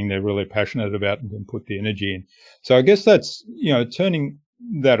find something they're really passionate about and can put the energy in. So I guess that's, turning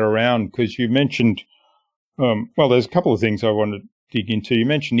that around, because you mentioned, there's a couple of things I want to dig into. You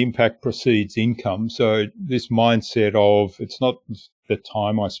mentioned impact precedes income. So this mindset of it's not the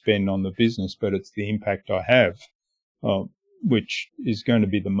time I spend on the business, but it's the impact I have, which is going to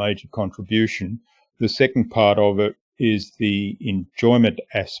be the major contribution. The second part of it is the enjoyment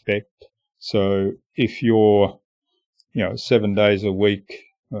aspect. So if you're, 7 days a week,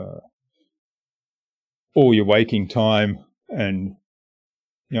 all your waking time and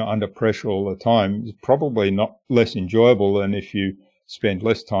under pressure all the time is probably not less enjoyable than if you spend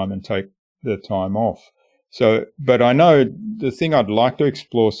less time and take the time off. So, but I know the thing I'd like to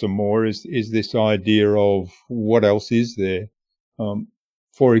explore some more is this idea of what else is there.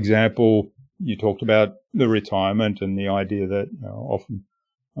 For example, you talked about the retirement and the idea that often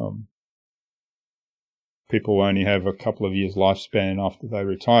people only have a couple of years lifespan after they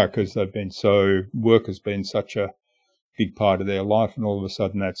retire because work has been such a big part of their life, and all of a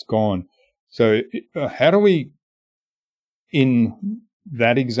sudden that's gone. So how do we, in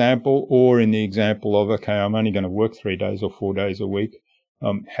that example or in the example of, okay, I'm only going to work 3 days or 4 days a week,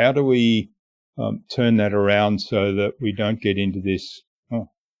 how do we turn that around so that we don't get into this,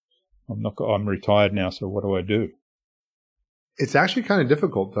 I'm retired now, so what do I do? It's actually kind of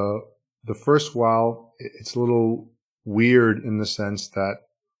difficult, though. The first while, it's a little weird in the sense that,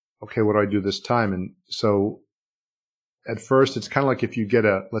 okay, what do I do this time? And so at first, it's kind of like if you get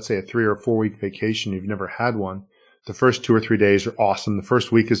let's say a 3 or 4 week vacation, you've never had one. The first 2 or 3 days are awesome. The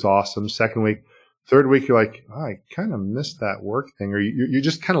first week is awesome. Second week, third week, you're like, oh, I kind of missed that work thing, or you're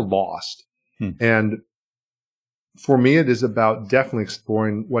just kind of lost. And for me, it is about definitely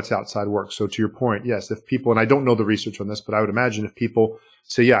exploring what's outside work. So to your point, yes, if people, and I don't know the research on this, but I would imagine if people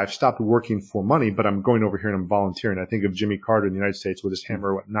say, yeah, I've stopped working for money, but I'm going over here and I'm volunteering. I think of Jimmy Carter in the United States with his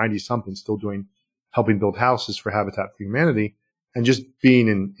hammer, 90 something, still helping build houses for Habitat for Humanity, and just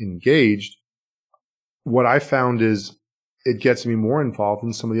being engaged. What I found is it gets me more involved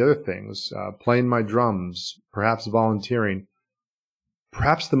in some of the other things, playing my drums, perhaps volunteering.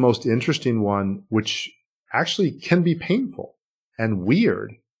 Perhaps the most interesting one, which actually can be painful and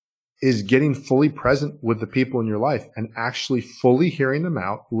weird, is getting fully present with the people in your life and actually fully hearing them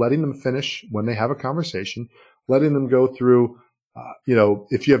out, letting them finish when they have a conversation, letting them go through,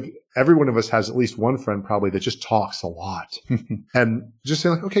 if you have, every one of us has at least one friend probably that just talks a lot and just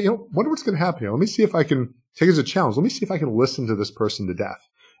saying like, okay, wonder what's going to happen here. Let me see if I can take it as a challenge. Let me see if I can listen to this person to death,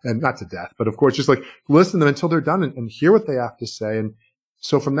 and not to death, but of course, just like listen to them until they're done and hear what they have to say. And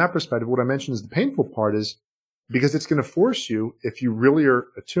so from that perspective, what I mentioned is the painful part is because it's going to force you, if you really are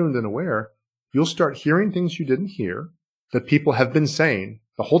attuned and aware, you'll start hearing things you didn't hear that people have been saying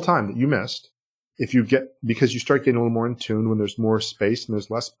the whole time that you missed. Because you start getting a little more in tune when there's more space and there's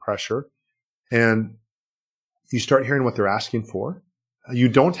less pressure, and you start hearing what they're asking for. You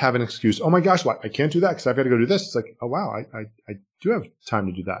don't have an excuse. Oh my gosh, I can't do that because I've got to go do this. It's like, oh wow, I do have time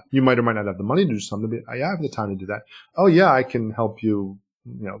to do that. You might or might not have the money to do something, but I have the time to do that. Oh yeah, I can help you,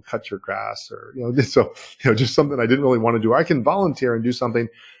 cut your grass, or, so, just something I didn't really want to do. I can volunteer and do something.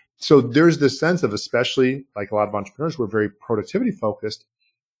 So there's this sense of, especially like a lot of entrepreneurs, we're very productivity focused.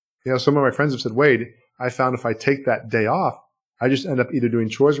 Some of my friends have said, Wade, I found if I take that day off, I just end up either doing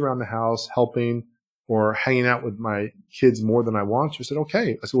chores around the house, helping, or hanging out with my kids more than I want to. I said,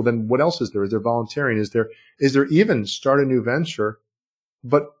 okay. I said, well, then what else is there? Is there volunteering? Is there even start a new venture?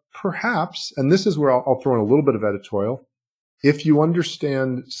 But perhaps, and this is where I'll throw in a little bit of editorial, if you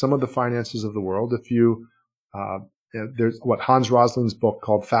understand some of the finances of the world, if you, there's Hans Rosling's book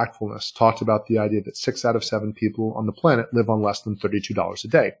called Factfulness talked about the idea that 6 out of 7 people on the planet live on less than $32 a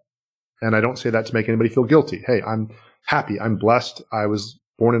day. And I don't say that to make anybody feel guilty. Hey, I'm happy. I'm blessed. I was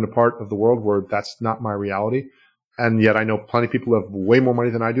born in a part of the world where that's not my reality. And yet I know plenty of people who have way more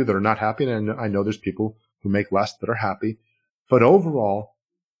money than I do that are not happy. And I know there's people who make less that are happy. But overall,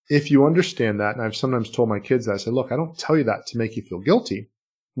 if you understand that, and I've sometimes told my kids that, I say, look, I don't tell you that to make you feel guilty.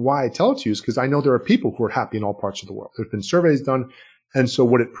 Why I tell it to you is because I know there are people who are happy in all parts of the world. There's been surveys done. And so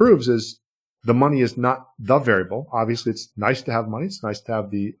what it proves is the money is not the variable. Obviously, it's nice to have money. It's nice to have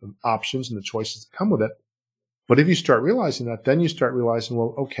the options and the choices that come with it. But if you start realizing that, then you start realizing,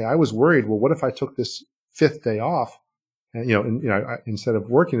 well, okay, I was worried. Well, what if I took this 5th day off and, instead of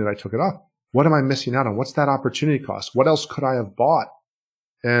working it, I took it off. What am I missing out on? What's that opportunity cost? What else could I have bought?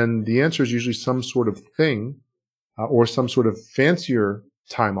 And the answer is usually some sort of thing or some sort of fancier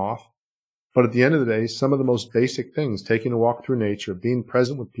time off. But at the end of the day, some of the most basic things, taking a walk through nature, being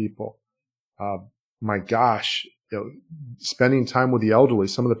present with people, my gosh, spending time with the elderly,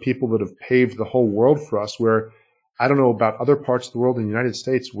 some of the people that have paved the whole world for us, where I don't know about other parts of the world in the United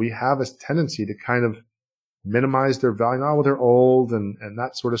States, we have a tendency to kind of minimize their value. Oh, well, they're old and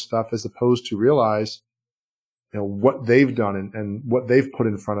that sort of stuff, as opposed to realize, what they've done and what they've put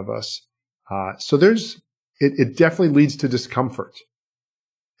in front of us. So it definitely leads to discomfort.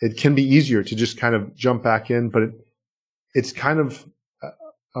 It can be easier to just kind of jump back in, but it's kind of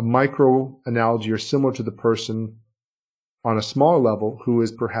a micro analogy, or similar to the person on a smaller level who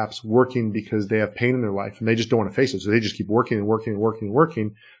is perhaps working because they have pain in their life and they just don't want to face it. So they just keep working and working and working and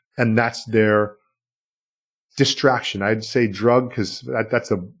working. And that's their distraction. I'd say drug because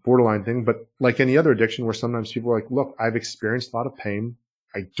that's a borderline thing, but like any other addiction where sometimes people are like, look, I've experienced a lot of pain.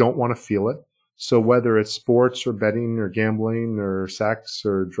 I don't want to feel it. So whether it's sports or betting or gambling or sex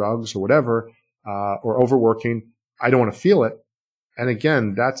or drugs or whatever, or overworking, I don't want to feel it. And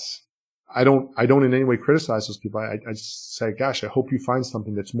again, I don't in any way criticize those people. I just say, gosh, I hope you find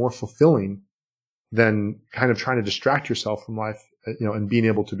something that's more fulfilling than kind of trying to distract yourself from life, and being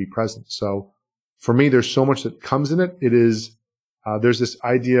able to be present. So for me, there's so much that comes in it. It is, there's this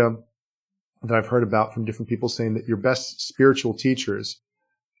idea that I've heard about from different people saying that your best spiritual teachers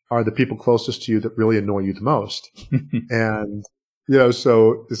are the people closest to you that really annoy you the most. And,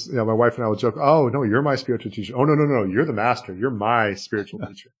 so this, my wife and I will joke, oh, no, you're my spiritual teacher. Oh, no, you're the master. You're my spiritual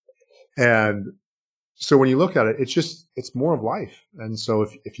teacher. And so when you look at it, it's more of life. And so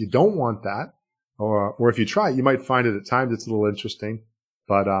if you don't want that, or if you try it, you might find it at times it's a little interesting.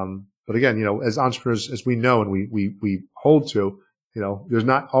 But again, as entrepreneurs, as we know, and we hold to, there's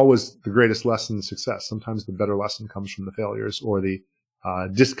not always the greatest lesson in success. Sometimes the better lesson comes from the failures or the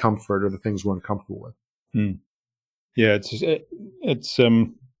discomfort or the things we're uncomfortable with. Mm. Yeah, it's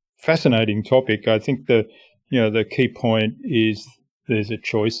fascinating topic. I think the key point is there's a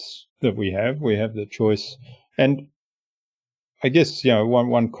choice that we have. We have the choice, and I guess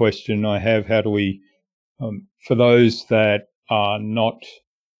one question I have: how do we, for those that are not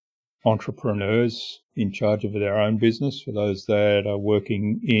entrepreneurs in charge of their own business, for those that are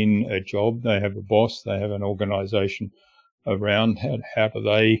working in a job, they have a boss, they have an organization around, how do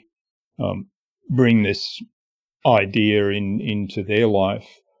they bring this idea into their life?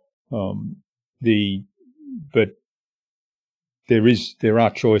 But there are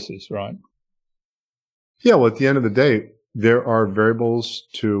choices, right? Yeah, well, at the end of the day, there are variables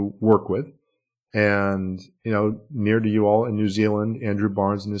to work with. And, near to you all in New Zealand, Andrew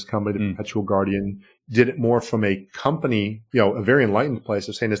Barnes and his company, the Perpetual Guardian, did it more from a company, a very enlightened place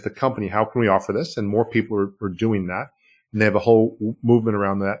of saying, as the company, how can we offer this? And more people are doing that. And they have a whole movement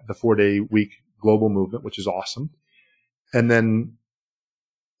around that, the 4-day week global movement, which is awesome. And then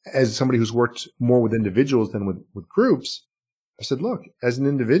as somebody who's worked more with individuals than with groups, I said, look, as an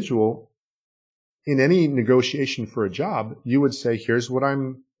individual, in any negotiation for a job, you would say, here's what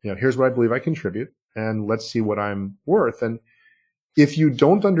here's what I believe I contribute, and let's see what I'm worth. And if you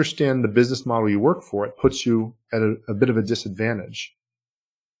don't understand the business model you work for, it puts you at a bit of a disadvantage.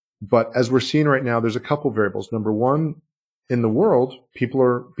 But as we're seeing right now, there's a couple variables. Number one, in the world, people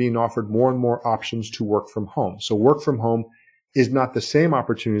are being offered more and more options to work from home. So work from home is not the same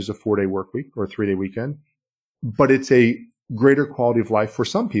opportunity as a 4-day work week or a 3-day weekend, but it's a greater quality of life for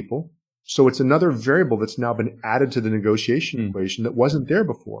some people. So it's another variable that's now been added to the negotiation equation that wasn't there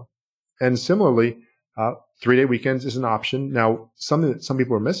before. And similarly, 3-day weekends is an option. Now, something that some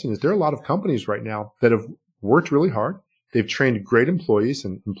people are missing is there are a lot of companies right now that have worked really hard. They've trained great employees,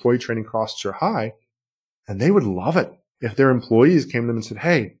 and employee training costs are high. And they would love it if their employees came to them and said,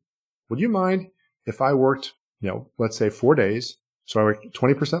 hey, would you mind if I worked, let's say 4 days, so I work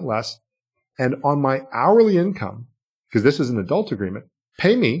 20% less, and on my hourly income, because this is an adult agreement,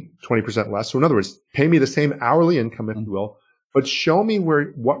 pay me 20% less. So in other words, pay me the same hourly income, if you will, but show me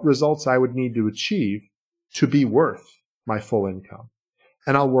what results I would need to achieve to be worth my full income.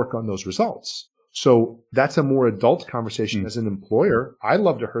 And I'll work on those results. So that's a more adult conversation. As an employer, I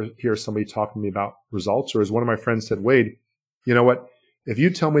love to hear somebody talking to me about results. Or as one of my friends said, Wade, you know what? If you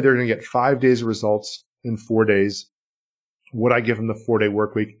tell me they're going to get 5 days of results in 4 days, would I give them the 4-day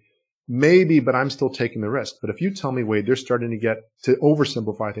work week? Maybe, but I'm still taking the risk. But if you tell me, Wade, they're starting to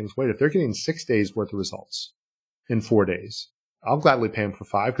oversimplify things. Wade, if they're getting 6 days worth of results in 4 days, I'll gladly pay them for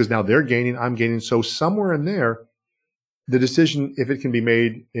 5 because now they're gaining, I'm gaining. So somewhere in there, the decision, if it can be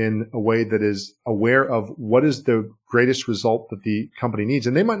made in a way that is aware of what is the greatest result that the company needs.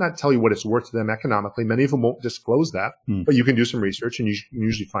 And they might not tell you what it's worth to them economically. Many of them won't disclose that, but you can do some research and you can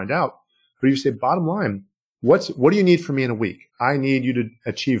usually find out. But you say, bottom line, what do you need from me in a week? I need you to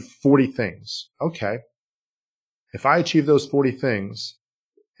achieve 40 things. Okay. If I achieve those 40 things,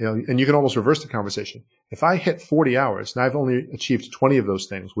 and you can almost reverse the conversation. If I hit 40 hours and I've only achieved 20 of those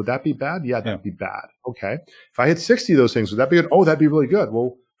things, would that be bad? Yeah, that'd be bad. Okay. If I hit 60 of those things, would that be good? Oh, that'd be really good.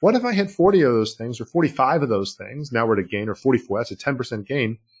 Well, what if I hit 40 of those things or 45 of those things? Now we're at a gain, or 44. That's a 10%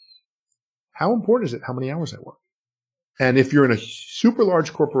 gain. How important is it how many hours I work? And if you're in a super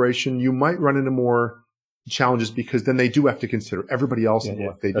large corporation, you might run into more challenges because then they do have to consider everybody else.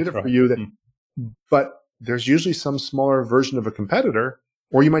 If they did it for you, but there's usually some smaller version of a competitor.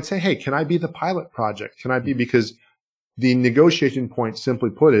 Or you might say, hey, can I be the pilot project? Can I be, because the negotiation point, simply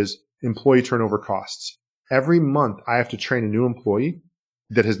put, is employee turnover costs. Every month I have to train a new employee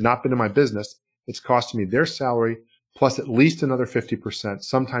that has not been in my business. it's costing me their salary plus at least another 50%,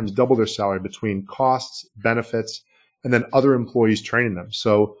 sometimes double their salary between costs, benefits, and then other employees training them.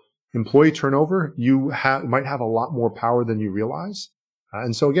 So employee turnover, might have a lot more power than you realize.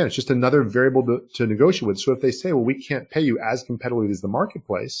 And so again, it's just another variable to negotiate with. So if they say, well, we can't pay you as competitively as the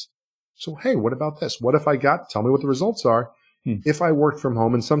marketplace. So, hey, what about this? What if tell me what the results are. If I worked from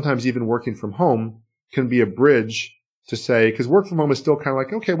home, and sometimes even working from home can be a bridge to say, because work from home is still kind of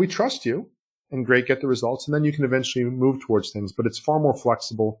like, okay, we trust you and great, get the results. And then you can eventually move towards things, but it's far more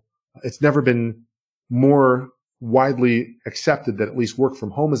flexible. It's never been more widely accepted that at least work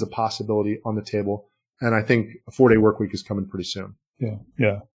from home is a possibility on the table. And I think a 4-day work week is coming pretty soon.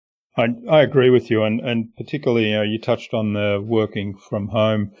 Yeah. I agree with you. And particularly, you touched on the working from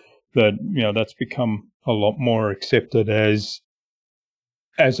home, that, that's become a lot more accepted as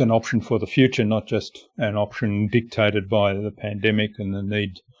an option for the future, not just an option dictated by the pandemic and the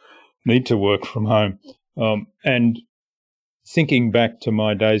need to work from home. And thinking back to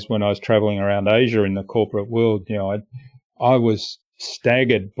my days when I was traveling around Asia in the corporate world, I was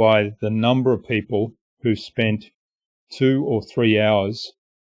staggered by the number of people who spent 2 or 3 hours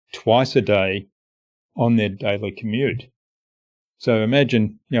twice a day on their daily commute. So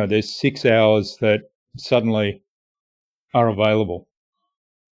imagine, there's 6 hours that suddenly are available.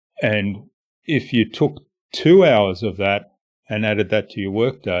 And if you took 2 hours of that and added that to your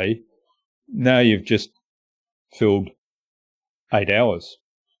work day, now you've just filled 8 hours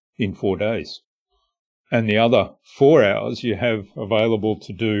in 4 days. And the other 4 hours you have available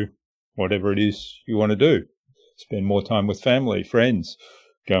to do whatever it is you want to do. Spend more time with family, friends,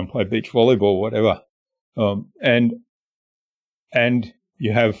 go and play beach volleyball, whatever. And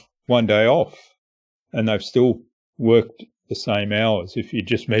you have 1 day off, and they've still worked the same hours if you're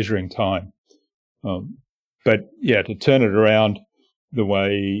just measuring time. But yeah, to turn it around the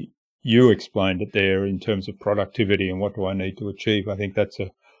way you explained it there in terms of productivity and what do I need to achieve, I think that's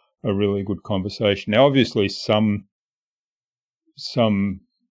a really good conversation. Now, obviously, some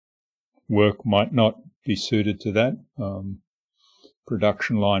work might not be suited to that.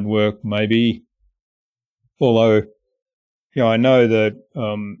 Production line work, maybe. Although, I know that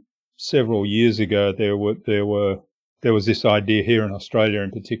several years ago there was this idea here in Australia,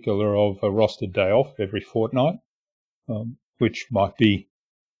 in particular, of a rostered day off every fortnight, which might be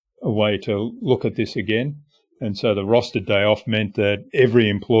a way to look at this again. And so the rostered day off meant that every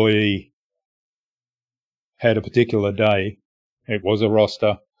employee had a particular day. It was a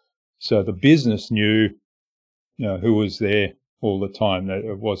roster. So the business knew, who was there all the time, that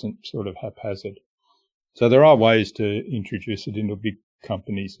it wasn't sort of haphazard. So there are ways to introduce it into big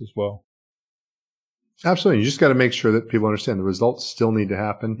companies as well. Absolutely. You just got to make sure that people understand the results still need to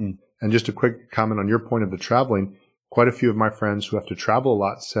happen. And just a quick comment on your point of the traveling. Quite a few of my friends who have to travel a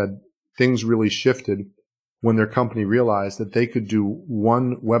lot said things really shifted when their company realized that they could do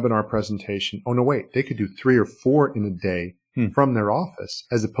one webinar presentation. Oh, no, wait, they could do 3 or 4 in a day from their office,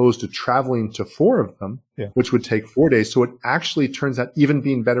 as opposed to traveling to 4 of them, which would take 4 days. So it actually turns out even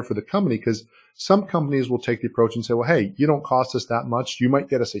being better for the company, because some companies will take the approach and say, well, hey, you don't cost us that much. You might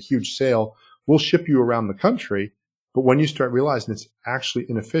get us a huge sale. We'll ship you around the country. But when you start realizing it's actually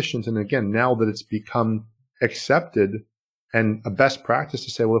inefficient, and again, now that it's become accepted and a best practice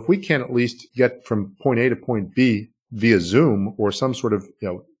to say, well, if we can't at least get from point A to point B via Zoom or some sort of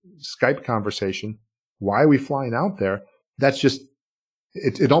Skype conversation, why are we flying out there? That's just,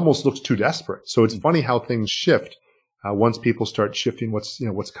 it almost looks too desperate. So it's funny how things shift once people start shifting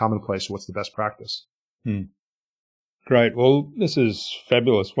what's commonplace or what's the best practice. Great. Well, this is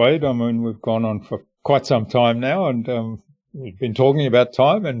fabulous, Wade. I mean, we've gone on for quite some time now, and we've been talking about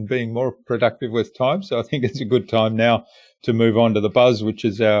time and being more productive with time. So I think it's a good time now to move on to the buzz, which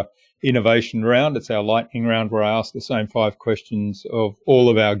is our innovation round. It's our lightning round where I ask the same 5 questions of all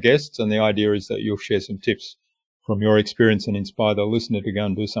of our guests. And the idea is that you'll share some tips from your experience and inspire the listener to go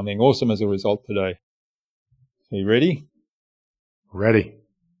and do something awesome as a result today. Are you ready? Ready.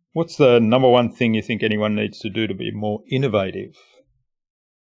 What's the number one thing you think anyone needs to do to be more innovative?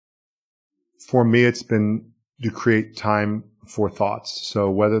 For me, it's been to create time for thoughts.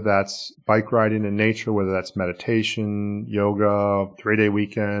 So whether that's bike riding in nature, whether that's meditation, yoga, 3-day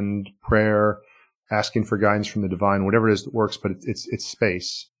weekend, prayer, asking for guidance from the divine, whatever it is that works, but it's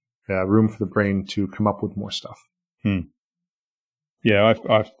space, room for the brain to come up with more stuff. Yeah,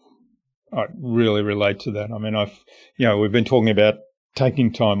 I really relate to that. I mean, we've been talking about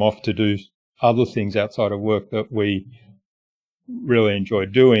taking time off to do other things outside of work that we really enjoy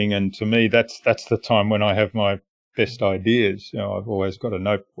doing. And to me, that's the time when I have my best ideas. I've always got a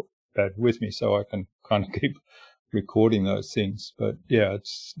notepad with me so I can kind of keep recording those things. But yeah,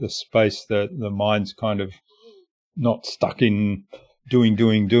 it's the space that the mind's kind of not stuck in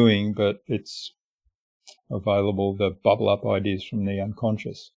doing, but it's available to bubble up ideas from the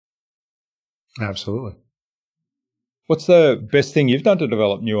unconscious. Absolutely. What's the best thing you've done to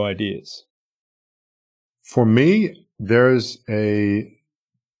develop new ideas? For me, there's a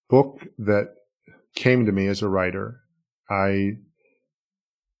book that came to me as a writer. I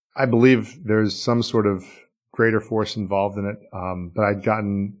believe there's some sort of greater force involved in it.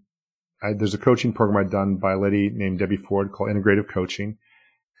 But there's a coaching program I'd done by a lady named Debbie Ford called Integrative Coaching.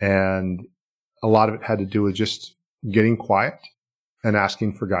 And a lot of it had to do with just getting quiet and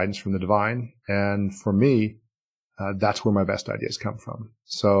asking for guidance from the divine. And for me, that's where my best ideas come from.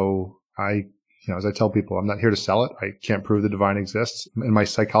 So as I tell people, I'm not here to sell it. I can't prove the divine exists. In my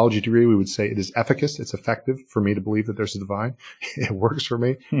psychology degree, we would say it is efficacious. It's effective for me to believe that there's a divine. It works for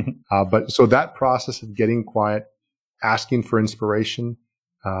me. But so that process of getting quiet, asking for inspiration,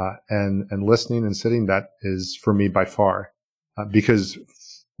 and listening and sitting, that is for me by far, because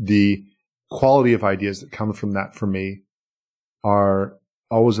the quality of ideas that come from that for me are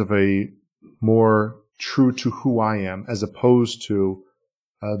always of a more true to who I am, as opposed to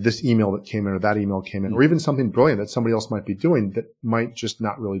this email that came in or that email came in, or even something brilliant that somebody else might be doing that might just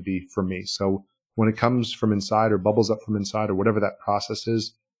not really be for me. So when it comes from inside or bubbles up from inside or whatever that process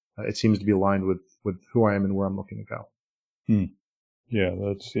is, it seems to be aligned with who I am and where I'm looking to go. Yeah,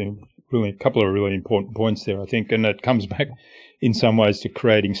 that's really a couple of really important points there, I think. And it comes back in some ways to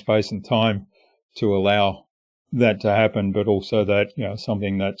creating space and time to allow that to happen, but also that,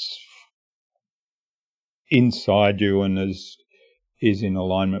 something that's inside you and is in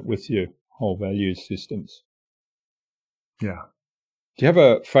alignment with your whole value systems. Yeah. Do you have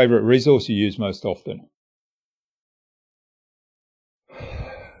a favorite resource you use most often?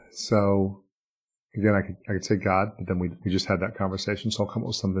 So again, I could say God, but then we just had that conversation, so I'll come up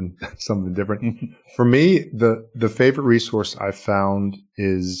with something different. For me, the favorite resource I've found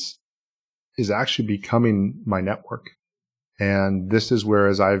is actually becoming my network. And this is where,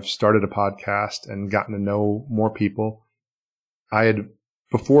 as I've started a podcast and gotten to know more people, I had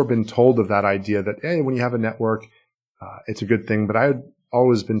before been told of that idea that, hey, when you have a network, it's a good thing. But I had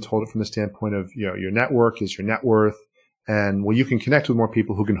always been told it from the standpoint of, your network is your net worth. And you can connect with more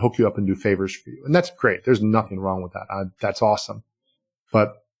people who can hook you up and do favors for you. And that's great. There's nothing wrong with that. That's awesome.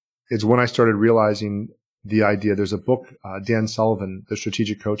 But it's when I started realizing the idea. There's a book, Dan Sullivan, the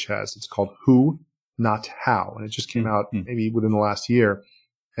strategic coach, has. It's called Who, Not How. And it just came out maybe within the last year.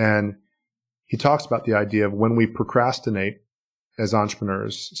 And he talks about the idea of when we procrastinate as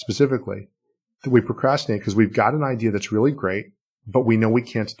entrepreneurs specifically, that we procrastinate because we've got an idea that's really great, but we know we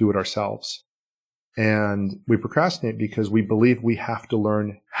can't do it ourselves. And we procrastinate because we believe we have to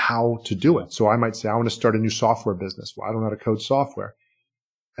learn how to do it. So I might say, I want to start a new software business. Well, I don't know how to code software.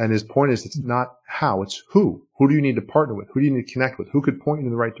 And his point is, it's not how, it's who. Who do you need to partner with? Who do you need to connect with? Who could point you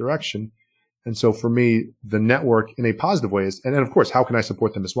in the right direction? And so for me, the network in a positive way is, and of course, how can I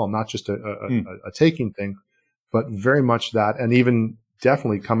support them as well? Not just a taking thing, but very much that, and even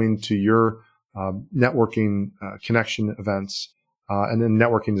definitely coming to your networking connection events. And then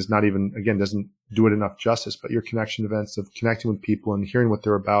networking is not even, again, doesn't do it enough justice, but your connection events of connecting with people and hearing what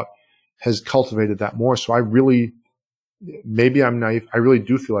they're about has cultivated that more. So I really, maybe I'm naive, I really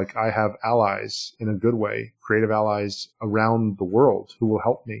do feel like I have allies in a good way, creative allies around the world who will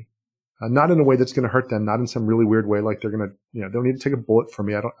help me. Not in a way that's going to hurt them, not in some really weird way, like they're going to, they don't need to take a bullet from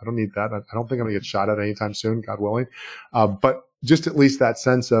me. I don't need that. I don't think I'm going to get shot at anytime soon, God willing. But just at least that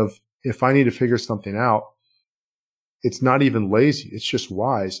sense of, if I need to figure something out, it's not even lazy. It's just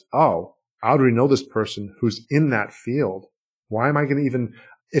wise. Oh, I already know this person who's in that field. Why am I going to even,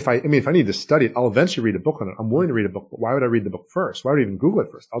 if I need to study it, I'll eventually read a book on it. I'm willing to read a book, but why would I read the book first? Why would I even Google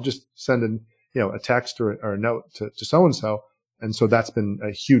it first? I'll just send in, a text or a note to so-and-so. And so that's been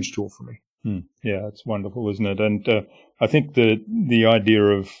a huge tool for me. Yeah, it's wonderful, isn't it? And I think the idea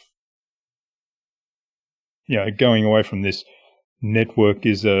of, going away from this network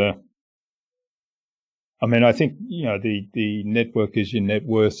is I think, the network is your net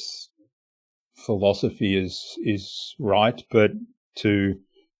worth philosophy is right, but to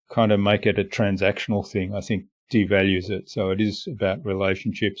kind of make it a transactional thing, I think devalues it. So it is about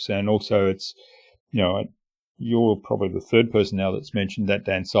relationships, and also it's, you're probably the third person now that's mentioned that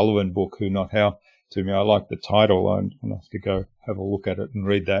Dan Sullivan book, Who Not How, to me. I like the title. I'm going to have to go have a look at it and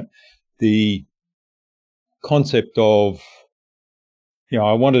read that. The concept of,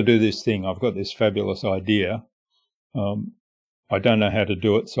 I want to do this thing. I've got this fabulous idea. I don't know how to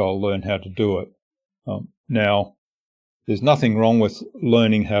do it, so I'll learn how to do it. Now, there's nothing wrong with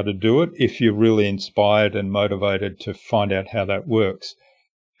learning how to do it if you're really inspired and motivated to find out how that works.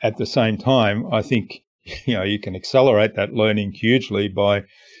 At the same time, I think, you can accelerate that learning hugely by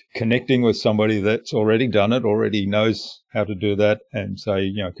connecting with somebody that's already done it, already knows how to do that, and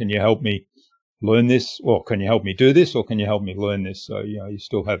say, can you help me learn this, or can you help me do this, or can you help me learn this? So, you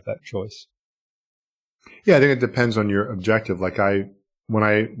still have that choice. Yeah, I think it depends on your objective. Like when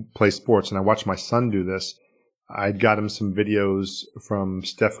I play sports and I watch my son do this, I got him some videos from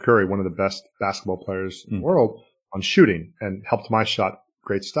Steph Curry, one of the best basketball players in the world, on shooting, and helped my shot.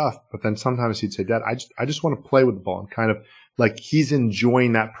 Great stuff. But then sometimes he'd say, Dad, I just want to play with the ball, and kind of like he's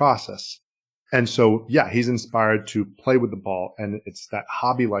enjoying that process. And so, yeah, he's inspired to play with the ball, and it's that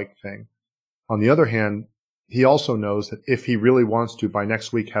hobby-like thing. On the other hand, he also knows that if he really wants to, by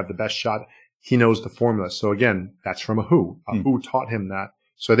next week, have the best shot, he knows the formula. So again, that's from a who. Who taught him that.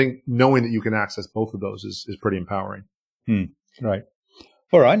 So I think knowing that you can access both of those is pretty empowering. Right.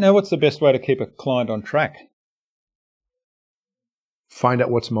 All right. Now, what's the best way to keep a client on track? Find out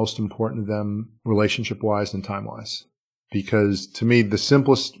what's most important to them relationship-wise and time-wise. Because to me, the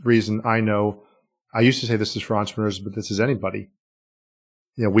simplest reason I know, I used to say this is for entrepreneurs, but this is anybody.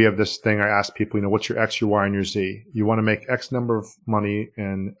 We have this thing I ask people, what's your X, your Y, and your Z? You want to make X number of money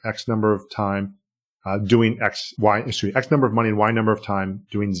and X number of time doing X number of money and Y number of time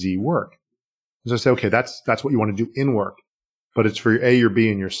doing Z work. So I say, okay, that's what you want to do in work. But it's for your A, your B,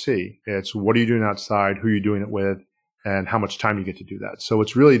 and your C. It's what are you doing outside, who are you doing it with, and how much time you get to do that. So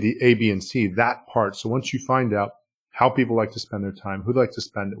it's really the A, B, and C, that part. So once you find out how people like to spend their time, who they like to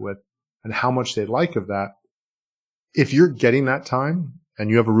spend it with, and how much they like of that, if you're getting that time and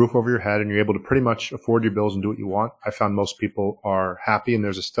you have a roof over your head and you're able to pretty much afford your bills and do what you want, I found most people are happy. And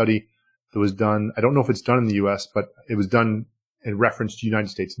there's a study that was done, I don't know if it's done in the US, but it was done in reference to United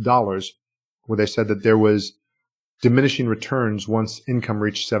States dollars, where they said that there was diminishing returns once income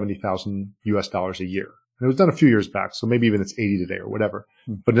reached $70,000 US dollars a year. And it was done a few years back, so maybe even it's 80 today or whatever.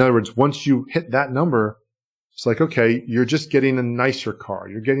 But in other words, once you hit that number, it's like, okay, you're just getting a nicer car.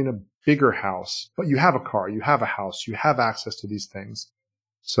 You're getting a bigger house, but you have a car, you have a house, you have access to these things.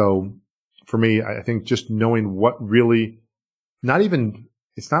 So for me, I think just knowing what really,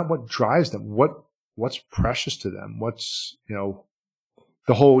 it's not what drives them, what's precious to them, what's,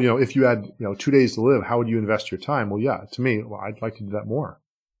 the whole, if you had, 2 days to live, how would you invest your time? Well, yeah, to me, I'd like to do that more.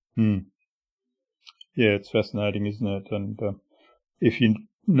 Yeah, it's fascinating, isn't it? And if you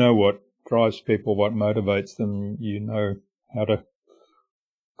know what drives people, what motivates them, you know how to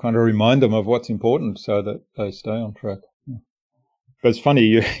kind of remind them of what's important so that they stay on track. But it's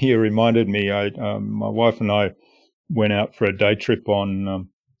funny, you reminded me, my wife and I went out for a day trip on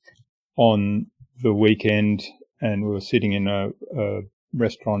the weekend, and we were sitting in a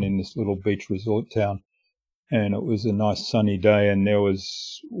restaurant in this little beach resort town, and it was a nice sunny day, and there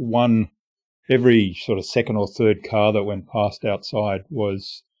was every sort of second or third car that went past outside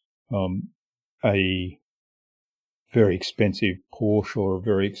was a very expensive Porsche or a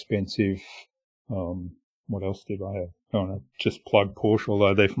very expensive, what else did I have? I don't know, just plug Porsche,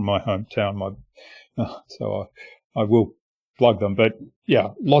 although they're from my hometown, so I will plug them. But yeah,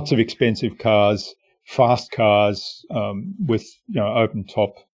 lots of expensive cars, fast cars with open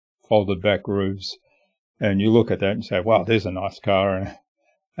top, folded back roofs. And you look at that and say, wow, there's a nice car.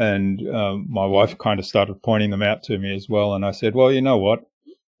 And my wife kind of started pointing them out to me as well. And I said, well, you know what?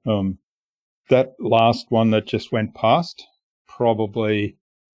 That last one that just went past, probably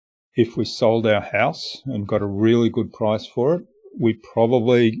if we sold our house and got a really good price for it, we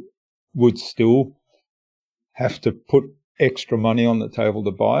probably would still have to put extra money on the table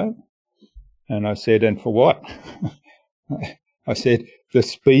to buy it. And I said, and for what? I said, the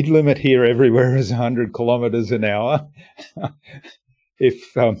speed limit here everywhere is 100 kilometers an hour.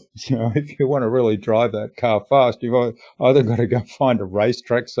 If you want to really drive that car fast, you've either got to go find a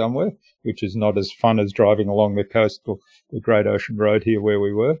racetrack somewhere, which is not as fun as driving along the coast or the Great Ocean Road here where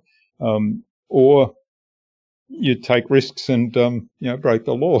we were, or you take risks and break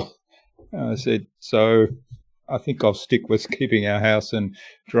the law. I said, so I think I'll stick with keeping our house and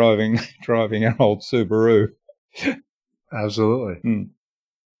driving our old Subaru. Absolutely.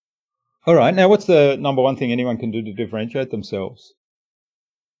 All right. Now, what's the number one thing anyone can do to differentiate themselves?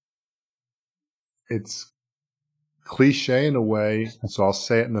 It's cliche in a way, so I'll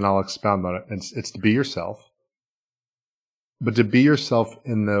say it and then I'll expound on it. It's to be yourself, but to be yourself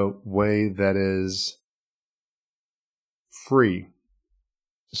in the way that is free.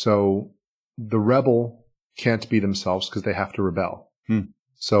 So the rebel can't be themselves because they have to rebel.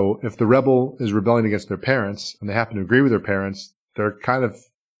 So if the rebel is rebelling against their parents and they happen to agree with their parents, they're kind of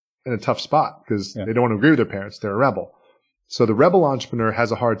in a tough spot because they don't want to agree with their parents. They're a rebel. So the rebel entrepreneur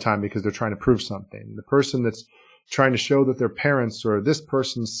has a hard time because they're trying to prove something. The person that's trying to show that their parents or this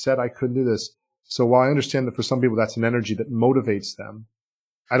person said I couldn't do this. So while I understand that for some people that's an energy that motivates them,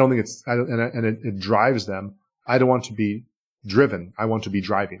 I don't think it drives them. I don't want to be driven. I want to be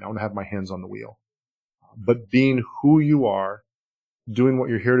driving. I want to have my hands on the wheel. But being who you are, doing what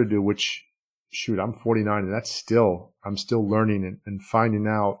you're here to do, which, shoot, I'm 49 and I'm still learning and finding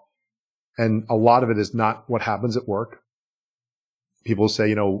out. And a lot of it is not what happens at work. People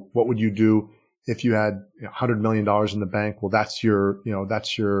say, what would you do if you had $100 million in the bank? Well, that's your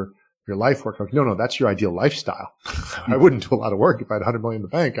life work. Like, no, that's your ideal lifestyle. I wouldn't do a lot of work if I had $100 million in the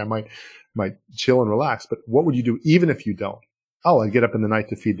bank. I might chill and relax. But what would you do even if you don't? Oh, I'd get up in the night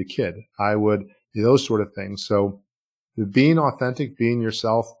to feed the kid. I would do those sort of things. So being authentic, being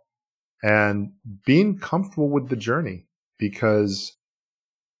yourself, and being comfortable with the journey, because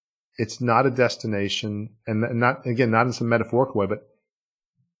it's not a destination, and not in some metaphorical way, but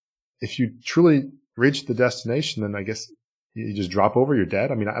if you truly reach the destination, then I guess you just drop over, you're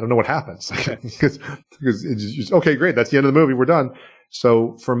dead. I mean, I don't know what happens because it's just, okay, great. That's the end of the movie. We're done.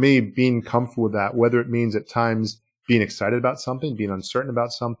 So for me, being comfortable with that, whether it means at times being excited about something, being uncertain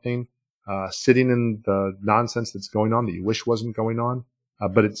about something, sitting in the nonsense that's going on that you wish wasn't going on.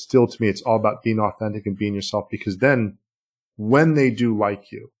 But it's still, to me, it's all about being authentic and being yourself, because then when they do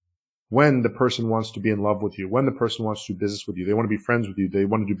like you, when the person wants to be in love with you, when the person wants to do business with you, they want to be friends with you, they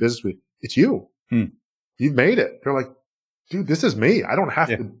want to do business with you, it's you. You've made it. They're like, dude, this is me. I don't have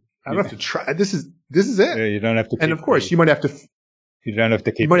to try. This is it. Yeah, you don't have to. And of course, you might have to. You don't have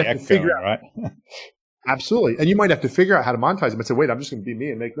to keep the act going, right? Absolutely. And you might have to figure out how to monetize them and say, wait, I'm just going to be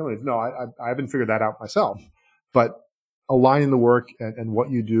me and make millions. No, I haven't figured that out myself. But aligning the work and what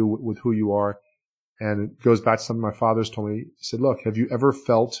you do with who you are. And it goes back to something my father's told me. He said, look, have you ever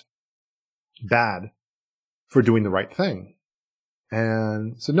felt bad for doing the right thing?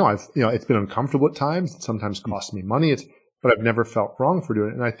 And so no, it's been uncomfortable at times. It sometimes costs me money. But I've never felt wrong for doing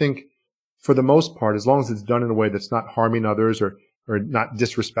it. And I think for the most part, as long as it's done in a way that's not harming others or not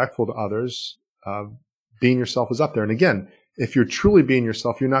disrespectful to others, being yourself is up there. And again, if you're truly being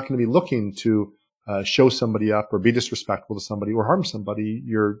yourself, you're not going to be looking to show somebody up or be disrespectful to somebody or harm somebody.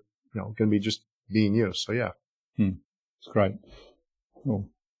 You're going to be just being you. So yeah. It's great. Well,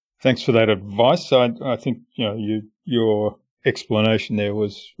 thanks for that advice. I think your explanation there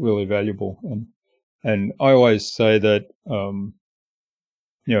was really valuable, and I always say that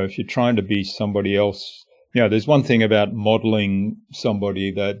if you're trying to be somebody else, there's one thing about modeling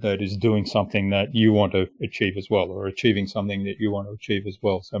somebody that is doing something that you want to achieve as well, or achieving something that you want to achieve as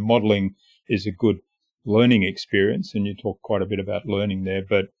well. So modeling is a good learning experience, and you talk quite a bit about learning there.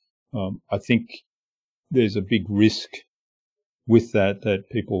 But I think there's a big risk with that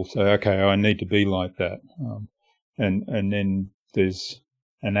people say, okay, I need to be like that. And then there's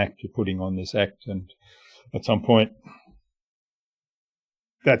an act you're putting on this act, and at some point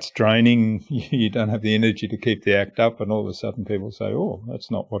that's draining. You don't have the energy to keep the act up, and all of a sudden people say, oh, that's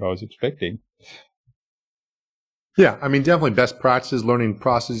not what I was expecting. Yeah, I mean, definitely best practices, learning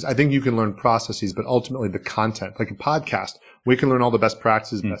processes. I think you can learn processes, but ultimately the content, like a podcast, we can learn all the best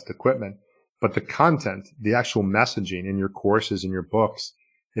practices, best equipment, but the content, the actual messaging in your courses, in your books,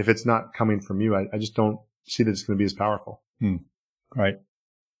 if it's not coming from you, I just don't see that it's going to be as powerful. Great.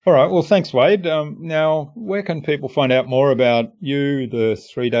 All right. Well, thanks, Wade. Now, where can people find out more about you, the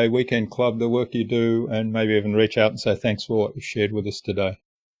 3-Day Weekend Club, the work you do, and maybe even reach out and say thanks for what you shared with us today?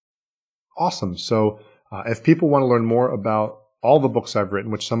 Awesome. So if people want to learn more about all the books I've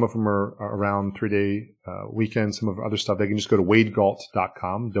written, which some of them are around 3-Day Weekend, some of other stuff, they can just go to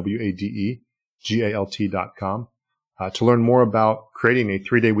wadegalt.com, WADEGALT.com, to learn more about creating a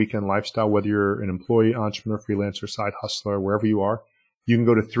 3-Day Weekend lifestyle, whether you're an employee, entrepreneur, freelancer, side hustler, wherever you are. You can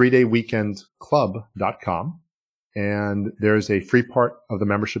go to 3dayweekendclub.com, and there's a free part of the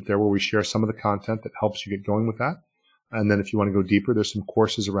membership there where we share some of the content that helps you get going with that. And then if you want to go deeper, there's some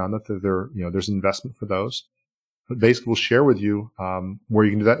courses around that. There's an investment for those. But basically, we'll share with you where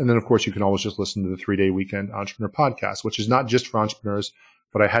you can do that. And then, of course, you can always just listen to the 3-Day Weekend Entrepreneur Podcast, which is not just for entrepreneurs,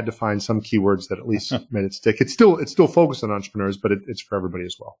 but I had to find some keywords that at least made it stick. It's still focused on entrepreneurs, but it's for everybody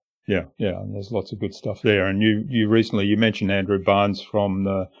as well. Yeah, and there's lots of good stuff there. And you recently mentioned Andrew Barnes from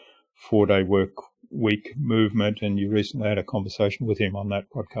the 4-Day Work Week movement, and you recently had a conversation with him on that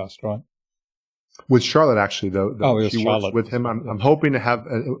podcast, right? With Charlotte, actually, though. She Charlotte. Works with him. I'm hoping to have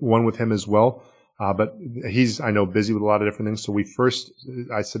one with him as well. But he's, I know, busy with a lot of different things. So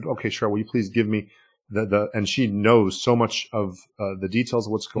I said, okay, Charlotte, will you please give me and she knows so much of the details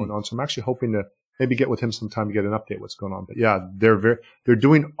of what's going on. So I'm actually hoping to maybe get with him sometime to get an update what's going on. But yeah, they're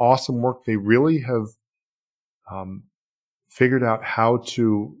doing awesome work. They really have figured out how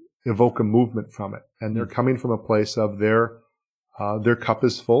to evoke a movement from it. And they're coming from a place of their cup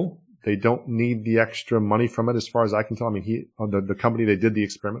is full. They don't need the extra money from it, as far as I can tell. I mean, the company they did the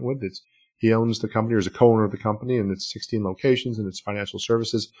experiment with, he owns the company or is a co-owner of the company, and it's 16 locations and it's financial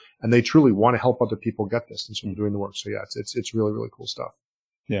services. And they truly want to help other people get this. And so they're doing the work. So yeah, it's really, really cool stuff.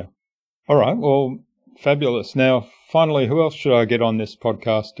 Yeah. All right. Well, fabulous. Now, finally, who else should I get on this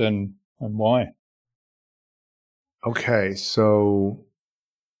podcast and why? Okay. So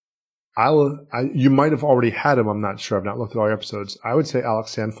you might have already had him. I'm not sure. I've not looked at all your episodes. I would say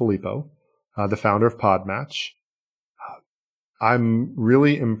Alex Sanfilippo, the founder of Podmatch. I'm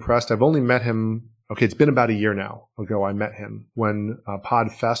really impressed. I've only met him. Okay. It's been about a year now ago. I met him when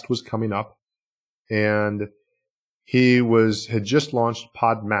PodFest was coming up, and he had just launched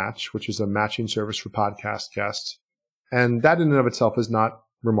Podmatch, which is a matching service for podcast guests. And that in and of itself is not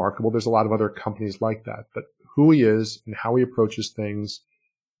remarkable. There's a lot of other companies like that, but who he is and how he approaches things,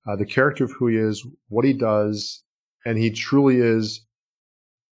 the character of who he is, what he does, and he truly is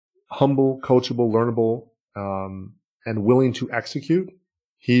humble, coachable, learnable, and willing to execute.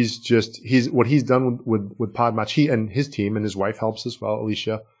 He's what he's done with Podmatch. He and his team and his wife helps as well,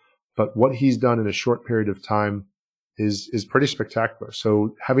 Alicia. But what he's done in a short period of time is pretty spectacular.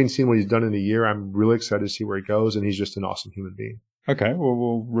 So having seen what he's done in a year, I'm really excited to see where he goes, and he's just an awesome human being. Okay, well,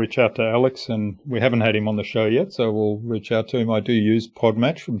 we'll reach out to Alex, and we haven't had him on the show yet, so we'll reach out to him. I do use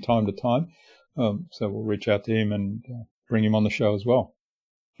Podmatch from time to time, so we'll reach out to him and bring him on the show as well.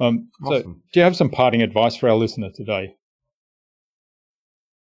 Awesome. So do you have some parting advice for our listener today?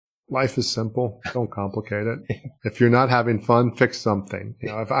 Life is simple. Don't complicate it. If you're not having fun, fix something.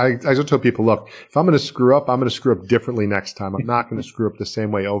 I just tell people, look, if I'm going to screw up, I'm going to screw up differently next time. I'm not going to screw up the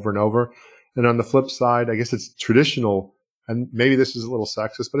same way over and over. And on the flip side, I guess it's traditional, and maybe this is a little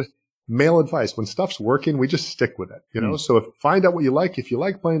sexist, but it's male advice. When stuff's working, we just stick with it, So find out what you like. If you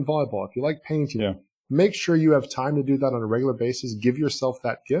like playing volleyball, if you like painting, make sure you have time to do that on a regular basis. Give yourself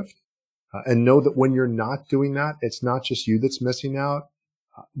that gift, and know that when you're not doing that, it's not just you that's missing out.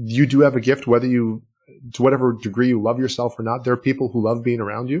 You do have a gift, whether to whatever degree you love yourself or not. There are people who love being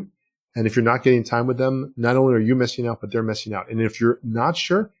around you. And if you're not getting time with them, not only are you missing out, but they're missing out. And if you're not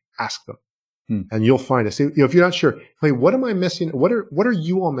sure, ask them. And you'll find it. If you're not sure, hey, what am I missing? What are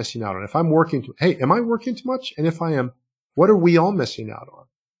you all missing out on? If I'm am I working too much? And if I am, what are we all missing out on?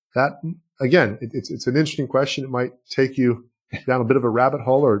 That, again, it's an interesting question. It might take you down a bit of a rabbit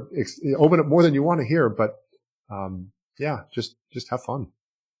hole or open up more than you want to hear. But, just have fun.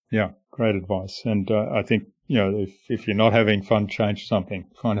 Yeah, great advice. And I think, if you're not having fun, change something.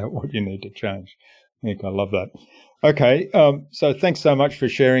 Find out what you need to change. I love that. Okay, so thanks so much for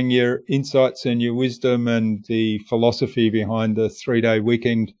sharing your insights and your wisdom and the philosophy behind the 3-day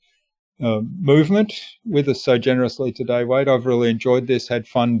weekend movement with us so generously today, Wade. I've really enjoyed this, had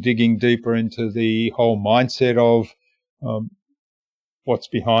fun digging deeper into the whole mindset of what's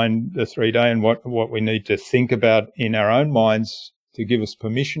behind the 3-day and what we need to think about in our own minds to give us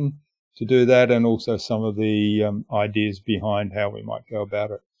permission to do that, and also some of the ideas behind how we might go about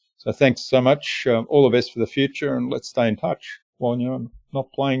it. So thanks so much. All the best for the future, and let's stay in touch while you're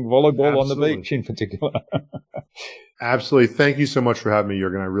not playing volleyball on the beach in particular. Absolutely. Thank you so much for having me,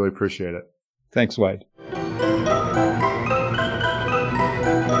 Jürgen. I really appreciate it. Thanks, Wade.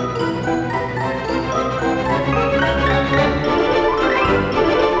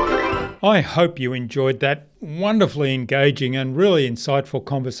 I hope you enjoyed that wonderfully engaging and really insightful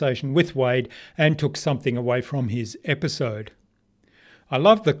conversation with Wade and took something away from his episode. I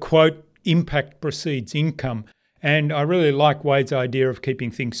love the quote, "Impact precedes income," and I really like Wade's idea of keeping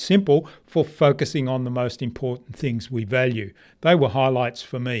things simple for focusing on the most important things we value. They were highlights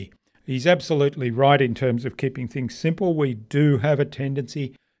for me. He's absolutely right in terms of keeping things simple. We do have a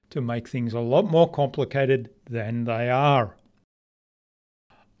tendency to make things a lot more complicated than they are.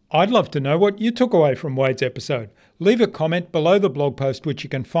 I'd love to know what you took away from Wade's episode. Leave a comment below the blog post, which you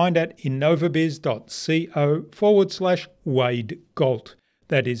can find at innovabiz.co/Wade Galt.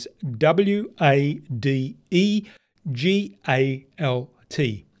 That is WADEGALT.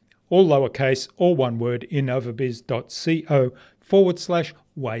 All lowercase, all one word,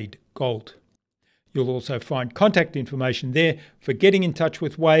 innovabiz.co/Wade Galt. You'll also find contact information there for getting in touch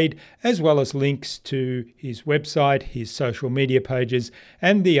with Wade, as well as links to his website, his social media pages,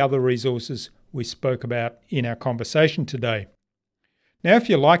 and the other resources we spoke about in our conversation today. Now, if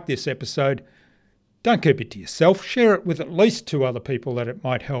you like this episode, don't keep it to yourself. Share it with at least 2 other people that it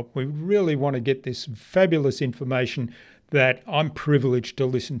might help. We really want to get this fabulous information that I'm privileged to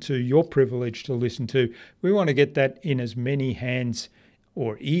listen to, you're privileged to listen to. We want to get that in as many hands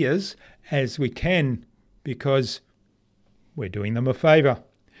or ears as we can, because we're doing them a favour.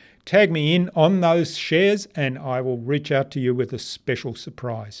 Tag me in on those shares and I will reach out to you with a special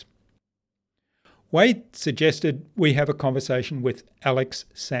surprise. Wade suggested we have a conversation with Alex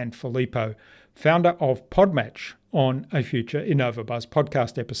Sanfilippo, founder of Podmatch, on a future InnovaBuzz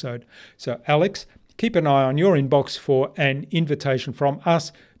podcast episode. So Alex, keep an eye on your inbox for an invitation from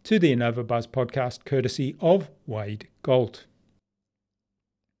us to the InnovaBuzz podcast, courtesy of Wade Galt.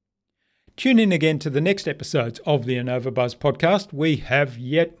 Tune in again to the next episodes of the InnovaBuzz podcast. We have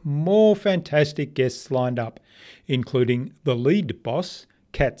yet more fantastic guests lined up, including the lead boss,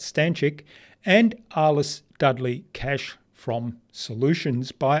 Kat Stanchik, and Arliss Dudley Cash from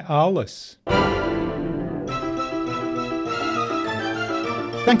Solutions by Arliss.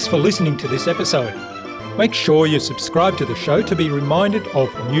 Thanks for listening to this episode. Make sure you subscribe to the show to be reminded of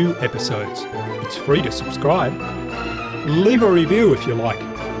new episodes. It's free to subscribe. Leave a review if you like.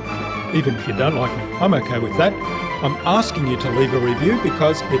 Even if you don't like me, I'm okay with that. I'm asking you to leave a review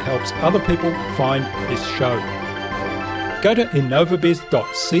because it helps other people find this show. Go to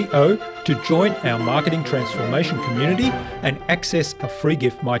innovabiz.co to join our marketing transformation community and access a free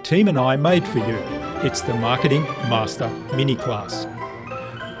gift my team and I made for you. It's the Marketing Master Mini Class.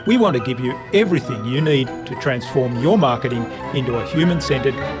 We want to give you everything you need to transform your marketing into a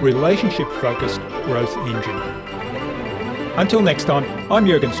human-centered, relationship-focused growth engine. Until next time, I'm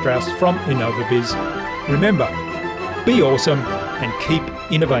Jürgen Strauss from InnovaBiz. Remember, be awesome and keep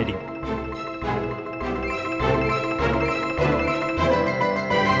innovating.